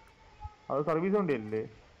 അത് സർവീസ് വണ്ടിയല്ലേ?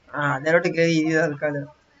 അതിലോട്ട് കയറി തൽക്കാലം.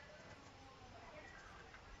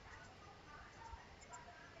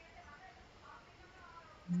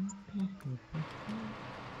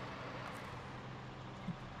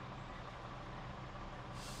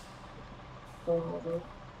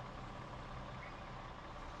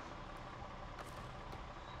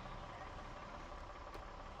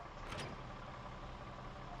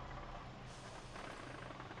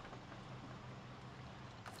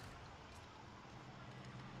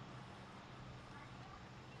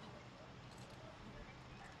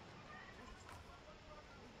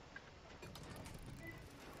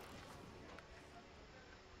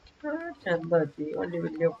 എന്താ പറ്റി? വണ്ടി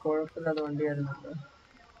വലിയ കുഴപ്പമില്ലാത്ത വണ്ടിയായിരുന്നല്ലോ.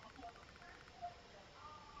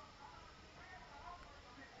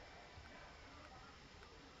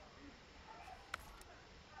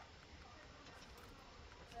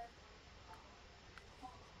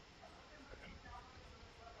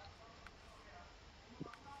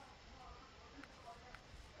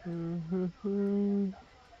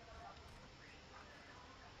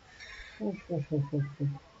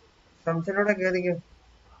 സംശയിലൂടെ കേറിക്കോ.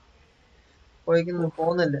 പോയിക്കുന്നു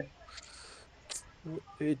പോകുന്നില്ലേ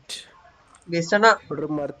ബീസ്റ്റണ്ണ? ഇവിടെ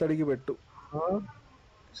മരത്തടിക്ക് പെട്ടു.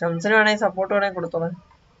 ഷംസിന് വേണമെങ്കിൽ സപ്പോർട്ട് വേണമെങ്കിൽ കൊടുത്തോളെ.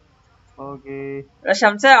 ഓക്കേ.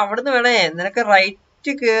 ഷംസ അവിടുന്ന് വേണേ നിനക്ക്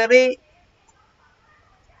റൈറ്റ് കേറി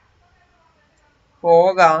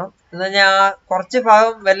പോകാം. എന്നാ ഞാൻ കുറച്ച്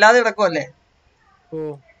ഭാഗം വല്ലാതെ കിടക്കുമല്ലേ.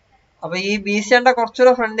 അപ്പൊ ഈ ബീസ്റ്റന്റെ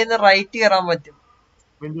കുറച്ചുകൂടെ ഫ്രണ്ടിൽ നിന്ന് റൈറ്റ് കയറാൻ പറ്റും.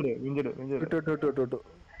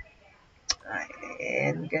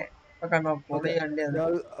 എനിക്ക് കണ്ടോ പൊളി വണ്ടിയാണ്.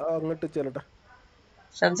 അങ്ങോട്ട് ചെല്ലട്ടെ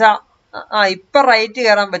ഷംസ. ഇപ്പൊ റൈറ്റ്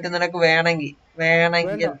കയറാൻ പറ്റും നിനക്ക് വേണമെങ്കിൽ.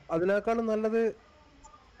 അതിനേക്കാളും നല്ലത്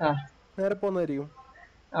നേരെ പോന്നായിരിക്കും.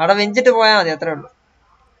 അവിടെ വെഞ്ചിട്ട് പോയാ മതി, അത്രേ ഉള്ളൂ.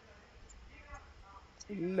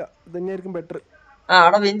 ഇല്ല, ഇതന്നെയായിരിക്കും ബെറ്റർ.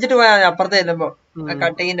 അവിടെ വെഞ്ചിട്ട് പോയാ മതി, അപ്പുറത്തെ ചെല്ലുമ്പോ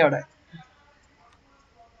കട്ടിങ്ങിന്റെ അവിടെ.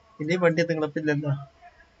 ഇനി വണ്ടി നിങ്ങളപ്പില്ലെന്നാ.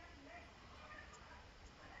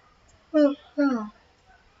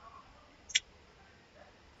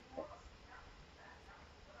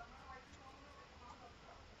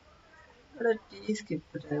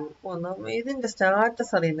 ഇതിന്റെ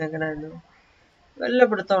സ്റ്റാറ്റസ് അറിയുന്ന എങ്ങനെയായിരുന്നു? വല്ല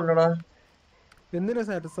പിടുത്തമുണ്ടോടാ? എന്തിനാ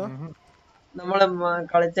സ്റ്റാറ്റസാ? നമ്മള്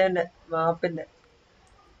കളിച്ചതിന്റെ മാപ്പിന്റെ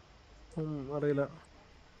അറിയില്ല.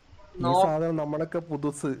 ഈ സാധനം നമ്മളൊക്കെ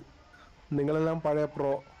പുതുസ്, നിങ്ങളെല്ലാം പഴയ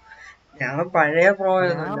പ്രോ. ഞാൻ പഴയ പ്രോ.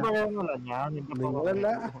 നിങ്ങളല്ല.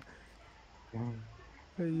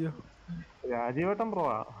 അയ്യോ, രാജീവട്ടം പ്രോ.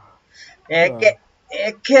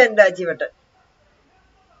 രാജീവട്ടൻ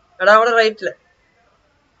എടാ അവിടെ റൈറ്റില്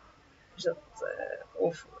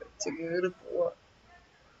കേറി പോവാ.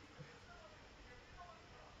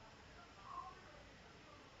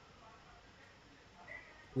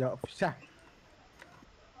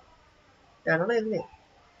 ഇല്ലേ?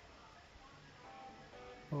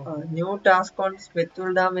 New task on സ്പെറ്റുൽ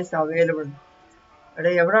dam is available. എടാ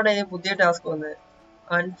എവിടെയാണ് ഈ പുതിയ ടാസ്ക് വന്നത്?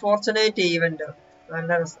 Unfortunate event. നല്ല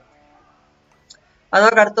രസം.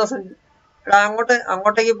 അതൊക്കെ അടുത്ത ദിവസം. എടാ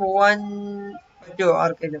അങ്ങോട്ടേക്ക് പോവാൻ പറ്റുമോ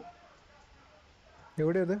ആർക്കെങ്കിലും?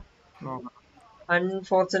 എവിടെയത്?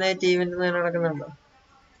 അൺഫോർച്ചുനേറ്റ് ഈവന്റ് നടക്കുന്നുണ്ടോ?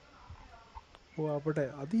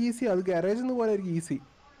 അത് ഈസി. അത് ഗാരേജിൽ നിന്ന് പോകാനായിരിക്കും ഈസി.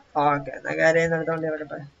 ഓക്കെ, എന്നാ ഗാരേജ് നടത്തോണ്ടി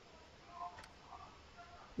ഇറക്കട്ടെ.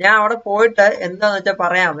 ഞാൻ അവിടെ പോയിട്ട് എന്താന്ന് വെച്ചാ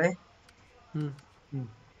പറയാമേ.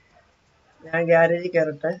 ഞാൻ ഗ്യാരേജിൽ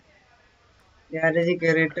കയറട്ടെ. ഗ്യാരേജിൽ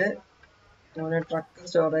കയറിയിട്ട് ട്രക്ക്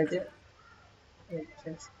സ്റ്റോറേജ്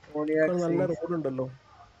നല്ല റോഡുണ്ടല്ലോ.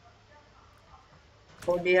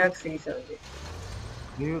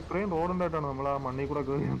 ഇത്രയും റോഡുണ്ടായിട്ടാണ് നമ്മൾ ആ മണ്ണിൽ കൂടെ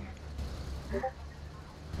കയറിയത്.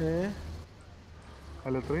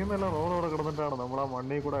 അല്ല, ഇത്രയും നല്ല റോഡ് അവിടെ കിടന്നിട്ടാണ് നമ്മൾ ആ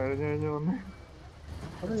മണ്ണിൽ കൂടെ അഴിഞ്ഞഴിഞ്ഞ് വന്ന്.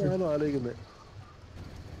 അത് ഞാനും ആലോചിക്കുന്നത്.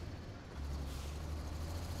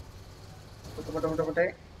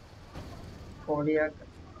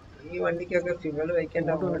 ഈ വണ്ടിക്കൊക്കെ ഫ്യൂവൽ വെക്കേണ്ട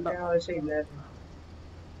ആവശ്യമില്ലായിരുന്നു.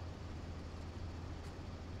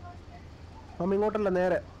 ഇങ്ങോട്ടല്ല,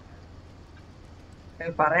 നേരെ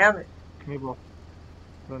പറയാന്ന്.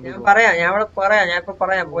 ഞാൻ പറയാം, ഞാൻ ഇവിടെ പറയാം. ഞാൻ ഇപ്പൊ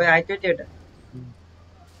പറയാം. പോയി ആക്ടിവിറ്റി ആയിട്ട്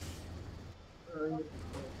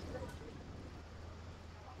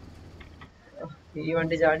ഈ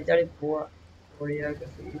വണ്ടി ചാടി ചാടി പോവാ.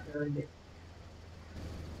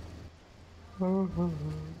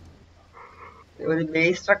 ഒരു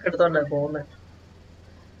ബേസ് ട്രക്ക് എടുത്തോണ്ടാ പോകുന്നത്.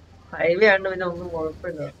 ഹൈവേ ആണ്ട് പിന്നെ ഒന്നും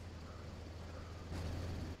കുഴപ്പമില്ല.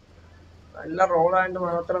 നല്ല റോഡായിട്ട്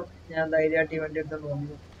മാത്രം ഞാൻ ധൈര്യമായിട്ട് ഈ വണ്ടി എടുത്തോണ്ട്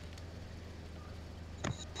വന്നു.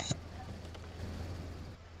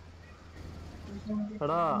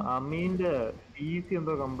 എടാ, അമീന്റെ PC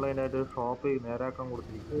എന്തോ കംപ്ലൈന്റ് ആയിട്ട് ഷോപ്പ് നേരാക്കാൻ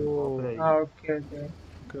കൊടുത്തിരിക്കുന്നു.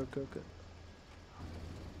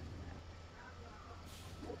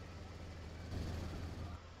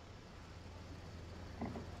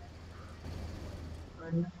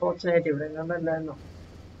 അൺഫോർച്ചുനേറ്റ് ഇവിടെ കണ്ടല്ലായിരുന്നോ?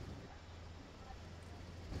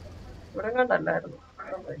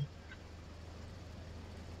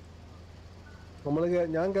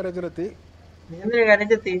 ഞാൻ ഗാരേജിലെത്തി. നീ എന്തിനാ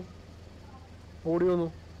ഗാരേജെത്തി? ഓടി വന്നു.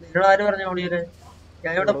 നിന്നോട് ആര് പറഞ്ഞു ഓടിയത്?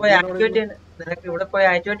 ഞാൻ ഇവിടെ പോയി ആക്ടിവിറ്റി. നിനക്ക് ഇവിടെ പോയി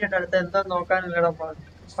ആക്ടിവിറ്റി അടുത്ത് എന്തോ നോക്കാനില്ലടാ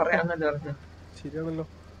പറയാന്നല്ലേ പറഞ്ഞു. ശരിയാണല്ലോ.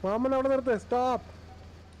 മാമൻ അവിടെ നിർത്തേ. സ്റ്റോപ്പ്.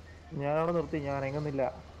 ഞാൻ അവിടെ നിർത്തി. ഞാൻ എങ്ങുന്നില്ല.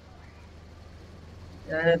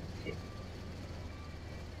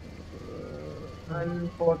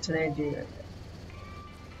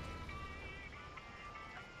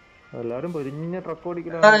 എല്ലാരും പൊരിഞ്ഞ ട്രക്ക്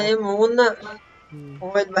ഓടിക്കലാണ്. 3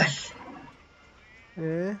 ഓയിൽ ബാൽ.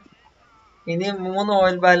 ഇനി 3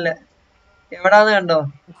 ഓയിൽ ബാലില് എവിടാന്ന് കണ്ടോ?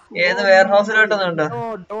 ഏത് വെയർ ഹൗസിലോട്ടെന്ന് കണ്ടോ?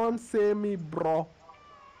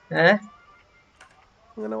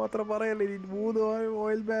 അങ്ങനെ മാത്രം പറയല്ലേ. 3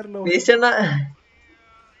 ഓയിൽ ബാരലോ ഭീഷണ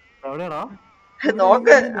എവിടെയാടാ? ഇവിടെ ഈ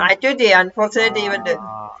നോക്ക് മുന്നില്. Activity unfortunate event.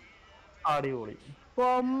 അടിപൊളി.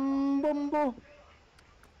 പമ്പമ്പോ.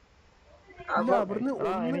 ഇല്ല അപ്പൊ അവിടുന്ന്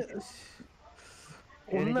എടാ ഒന്ന്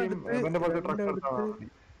എനിക്കും ഒന്നെടുത്ത് ഇവന്റെ പോലത്തെ ട്രക്ക് രണ്ടെടുത്ത് എടുത്താൽ മതി.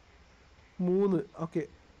 3. ഓക്കെ,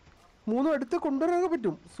 3 എടുത്ത് കൊണ്ടുവരാനൊക്കെ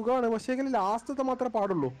പറ്റും, സുഖമാണ്. പക്ഷേ ലാസ്റ്റത്തെ മാത്രമേ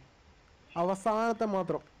പാടുള്ളൂ, അവസാനത്തെ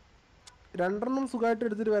മാത്രം. 2 സുഖമായിട്ട്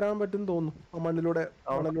എടുത്തിട്ട് വരാൻ പറ്റും തോന്നുന്നു ആ മണ്ണിലൂടെ.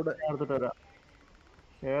 മണലൂടെ എടുത്തിട്ട് വരാം.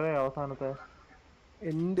 ഏതാ അവസാനത്തെ?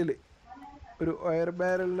 എൻഡില് ഒരു എയർ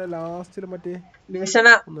ബാരലിന്റെ ലാസ്റ്റില് മറ്റേ ഭീഷണ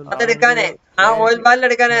ഒന്നുണ്ട്. അതെടുക്കാനേ, ആ ഓയിൽ ബാരൽ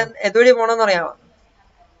എടുക്കാൻ എതുവഴി പോണെന്ന് അറിയാമോ?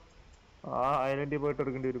 ആ ഐലൻഡിൽ പോയിട്ട്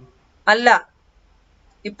എടുക്കേണ്ടി വരും. അല്ല,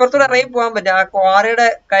 ഇപ്പുറത്തൂടെ ഇറങ്ങി പോകാൻ പറ്റും. ആ ക്വാറിയുടെ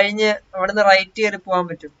കഴിഞ്ഞ് അവിടുന്ന് റൈറ്റ് കയറി പോകാൻ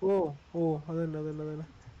പറ്റും. ഓ ഓ അതന്നെ അതന്നെ അതന്നെ.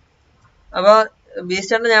 അപ്പൊ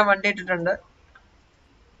ബീസ്റ്ററിന് ഞാൻ വണ്ടി ഇട്ടിട്ടുണ്ട്.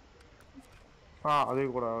 അതേ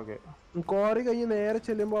കൂടെ. ഓക്കെ, ക്വാറി കഴിഞ്ഞ് നേരെ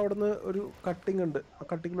ചെല്ലുമ്പോ അവിടുന്ന് ഒരു കട്ടിങ് ഉണ്ട്, ആ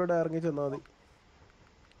കട്ടിങ്ങിലൂടെ ഇറങ്ങി ചെന്നാൽ മതി.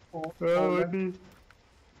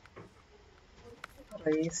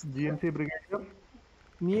 GNC brigade.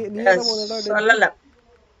 നീ ഏതാ പോകുന്നേടാ? അല്ലല്ല,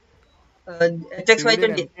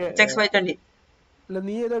 HX520. അല്ല,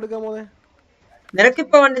 നീ ഏതാ എടുക്കാൻ പോന്നെ?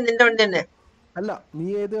 നിനക്കിപ്പോ വണ്ടി നിന്റെ വണ്ടി തന്നെ. അല്ല, നീ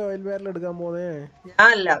ഏത് ഓയിൽ ബാരൽ എടുക്കാൻ പോന്നേ?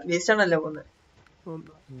 ഞാനല്ല, ബീസ്റ്റണല്ലേ പോന്നെ.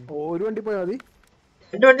 ഒരു വണ്ടി പോയാൽ മതി,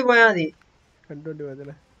 2 വണ്ടി പോയാ മതി. 2 വണ്ടി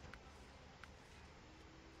പോയതല്ലേ?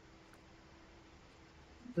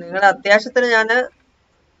 നിങ്ങളുടെ അത്യാവശ്യത്തിന് ഞാന്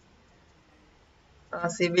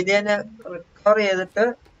സിവിലിയനെ റിക്കവർ ചെയ്തിട്ട്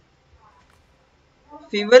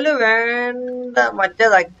ഫിവല് വേണ്ട,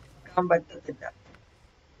 മറ്റേതാക്കാൻ പറ്റത്തില്ല.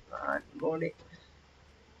 ബോഡി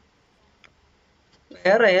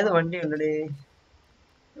വേറെ ഏത് വണ്ടി ഉണ്ടേ?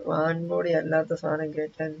 വാൻ ബോഡി അല്ലാത്ത സാധനം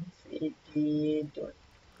കേറ്റാൻ തിരിച്ചു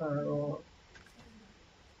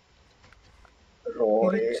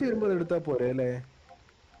വരുമ്പോ എടുത്താ പോരെ അല്ലേ?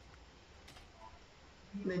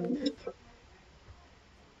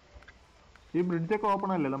 ഈ ബ്രിഡ്ജ് ഒക്കെ ഓപ്പൺ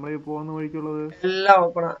അല്ലേ നമ്മൾ ഈ പോകുന്ന വഴിക്കുള്ളത്? എല്ലാം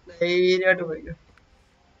ഓപ്പണാ, ധൈര്യമായിട്ട് പോയിക്കും.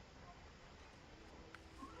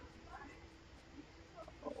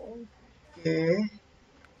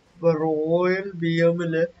 റോയൽ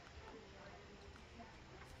BMല്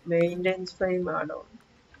മെയിൻ്റെനൻസ് ടൈം ആണോ?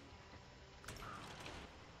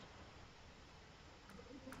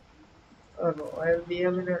 റോയൽ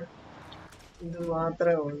BMല് ഇത്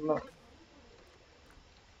മാത്രമേ ഉള്ളൂ.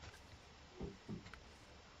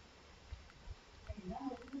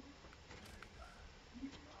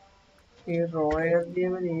 ഈ റോയൽ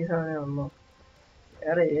BMല് ഈ സാധനം ഉള്ളൂ.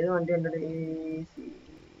 വേറെ ഏത് വണ്ടി ഉണ്ട്?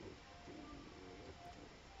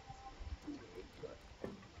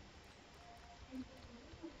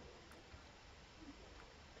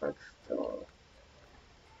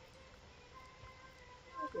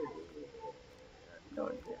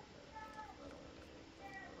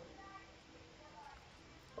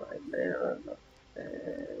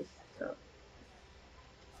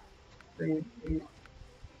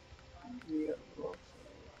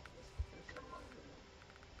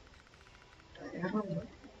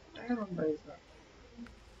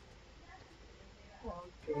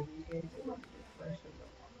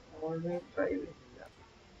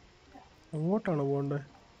 അങ്ങോട്ടാണ് പോണ്ടേ?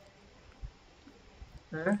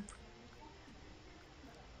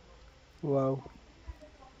 വാവ്,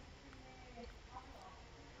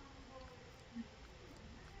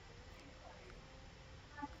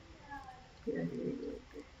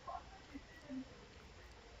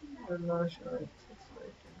 I'm not sure.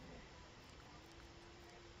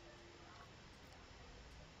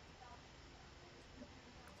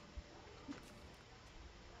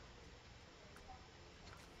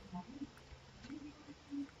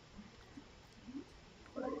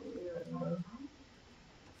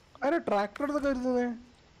 ആരാ ട്രാക്ടർ എടുത്തൊക്കെ വരുന്നത്?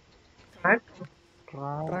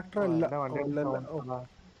 ട്രാക്ടർ അല്ല, അല്ലല്ല.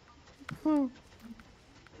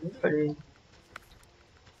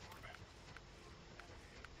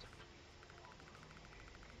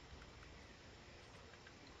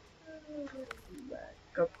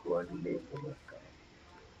 Backup വണ്ടി നോക്കാം.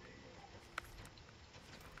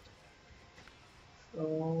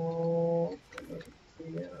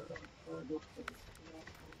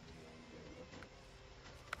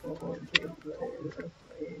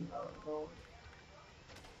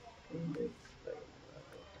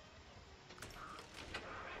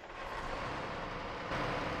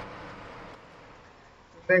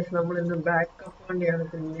 നമ്മൾ ഇന്ന് ബാക്കപ്പ് വണ്ടിയാണ്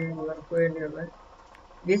പിന്നെ വർക്ക് വേണ്ടിയുള്ളത്.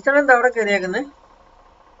 ബീസ്റ്റൺ എന്താ അവിടെ കയറിയേക്കുന്നത്?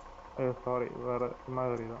 സോറി, വേറെ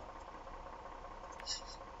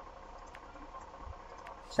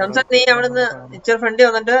ഷംസൻ, നീ അവിടുന്ന് ഇച്ചിരി ഫ്രണ്ടി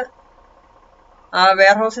വന്നിട്ട് ആ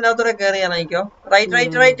വെയർ ഹൗസിനകത്തൂടെ കേറി ഇറങ്ങിക്കോ. Right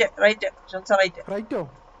right right right Shamsa right. റൈറ്റോ?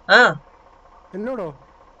 ആ എന്നോടോ?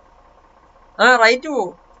 ആ റൈറ്റ്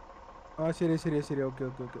പോവും. ആ ശരി ശരി ശരി, ഓക്കെ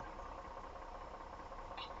ഓക്കെ ഓക്കെ.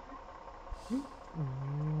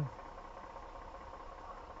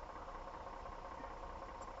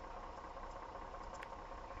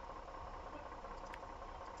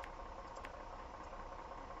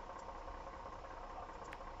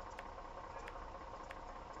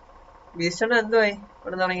 ബീസ്റ്റണ് എന്തുവായി?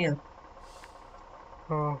 ഇവിടെ തുടങ്ങിയോ?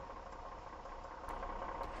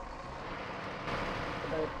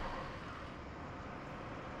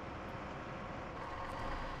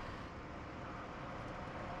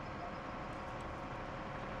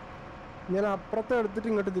 ഞാൻ അപ്പുറത്തെ എടുത്തിട്ട്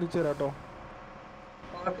ഇങ്ങോട്ട് തിരിച്ചു തരാം കേട്ടോ.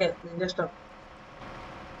 ഓക്കെ, നിന്റെ ഇഷ്ടം.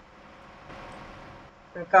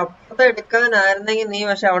 നിനക്ക് അപ്പുറത്തെ എടുക്കാനായിരുന്നെങ്കിൽ നീ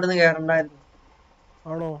പക്ഷെ അവിടെ നിന്ന് കയറണ്ടായിരുന്നു.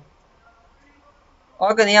 ആണോ?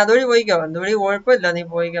 ഓക്കെ, നീ അതുവഴി പോയിക്കോ. അതുവഴി കുഴപ്പമില്ല, നീ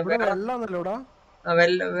പോയിക്കോ. ഇവിടെ വെള്ളാന്നല്ലോടാ.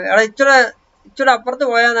 എടാ ഇച്ചിരി അപ്പുറത്ത്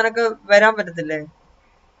പോയാൽ നിനക്ക് വരാൻ പറ്റത്തില്ലേ?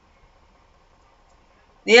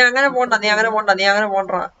 നീ അങ്ങനെ പോണ്ട, നീ അങ്ങനെ പോണ്ട, നീ അങ്ങനെ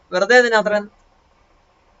പോണ്ട. വെറുതെ ഇതിന് അത്ര.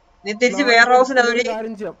 നീ തിരിച്ച് വെയർ ഹൗസിന് അതുവഴി.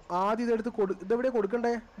 കാര്യം ചെയ്യാം, ആദ്യം ഇതെടുത്ത് ഇതെവിടെയാ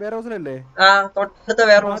കൊടുക്കണ്ടേ? വെയർ ഹൗസിലല്ലേ? ആ തൊട്ടടുത്ത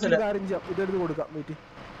വെയർ ഹൗസില്. കാര്യം ചെയ്യാം, ഇതെടുത്ത് കൊടുക്കാം. വെയിറ്റ്,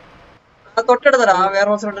 തൊട്ടടുത്തടാ ആ വെയർ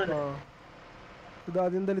ഹൗസിലുണ്ട്. ഇത്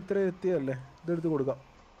ആദ്യം എന്തായാലും ഇത്ര എത്തിയല്ലേ, ഇതെടുത്ത് കൊടുക്കാം.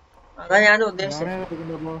 അതാ ഞാൻ ഉദ്ദേശിച്ചത്.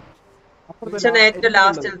 ഏറ്റവും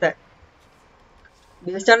ലാസ്റ്റിലത്തെ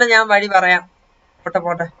ബീസ്റ്ററിന്റെ ഞാൻ വഴി പറയാം. പോട്ടെ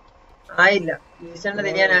പോട്ടെ, ആയില്ല. ബീസ്റ്ററിന്റെ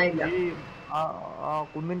തിരിയാനായില്ല.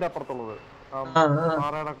 കുന്നിന്റെ അപ്പുറത്തുള്ളത്.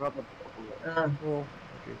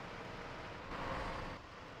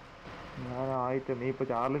 ഞാൻ ആയിട്ട് നീ ഇപ്പൊ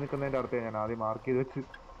ചാർലി നിൽക്കുന്നതിന്റെ അടുത്ത് ഞാൻ ആദ്യം മാർക്ക് ചെയ്ത് വെച്ച്.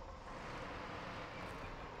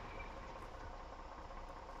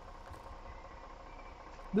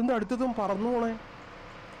 ഇതെന്താ അടുത്തതും പറന്നു പോണേ?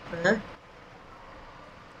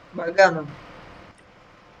 ബഗ്ഗാണോ?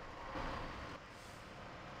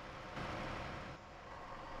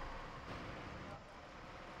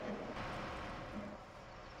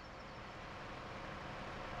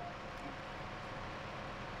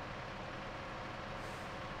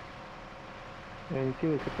 എനിക്ക്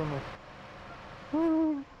വെച്ചിട്ടൊന്നു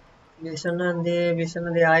ഭീഷണ എന്ത്? ഭീഷണ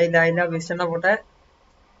ആയില്ല ആയില്ല. ഭീഷണ പോട്ടെ.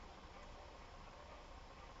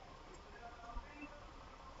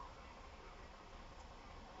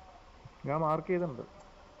 ഞാൻ മാർക്ക് ചെയ്തിട്ടുണ്ട്.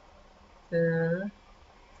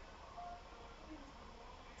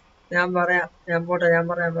 ഞാൻ പറയാം, ഞാൻ പോട്ടെ, ഞാൻ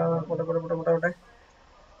പറയാം. പോട്ടെ പോട്ടെ പോട്ടെ പോട്ടെ പോട്ടെ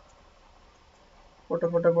പോട്ടെ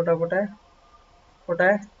പോട്ടെ പോട്ടെ പോട്ടെ പോട്ടെ.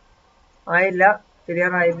 ആയില്ല,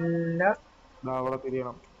 തിരിയാറായില്ല. അവിടെ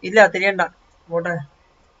തിരിയണം. ഇല്ല, തിരിയണ്ട, പോട്ടെ.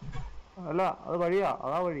 അല്ല, അത് വഴിയാ,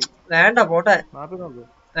 അതാ വഴി. വേണ്ട, പോട്ടെ. മാപ്പി നോക്ക്.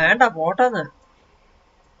 വേണ്ട, പോട്ടെന്ന്.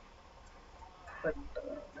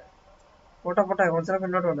 പോട്ടെ പോട്ടെ, കുറച്ചേരം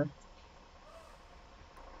മുന്നോട്ട് പോട്ടെ.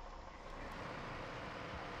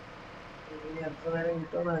 എത്ര നേരം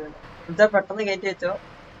കിട്ടുമെന്ന് പെട്ടെന്ന് കയറ്റി വെച്ചോ.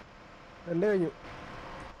 എല്ലാം കഴിഞ്ഞു.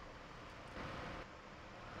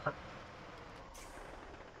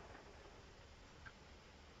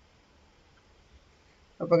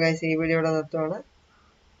 അപ്പൊ ഗൈസ്, ഈ വീഡിയോ ഇവിടെ നിർത്തുവാണ്.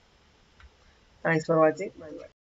 Thanks for watching. Bye bye.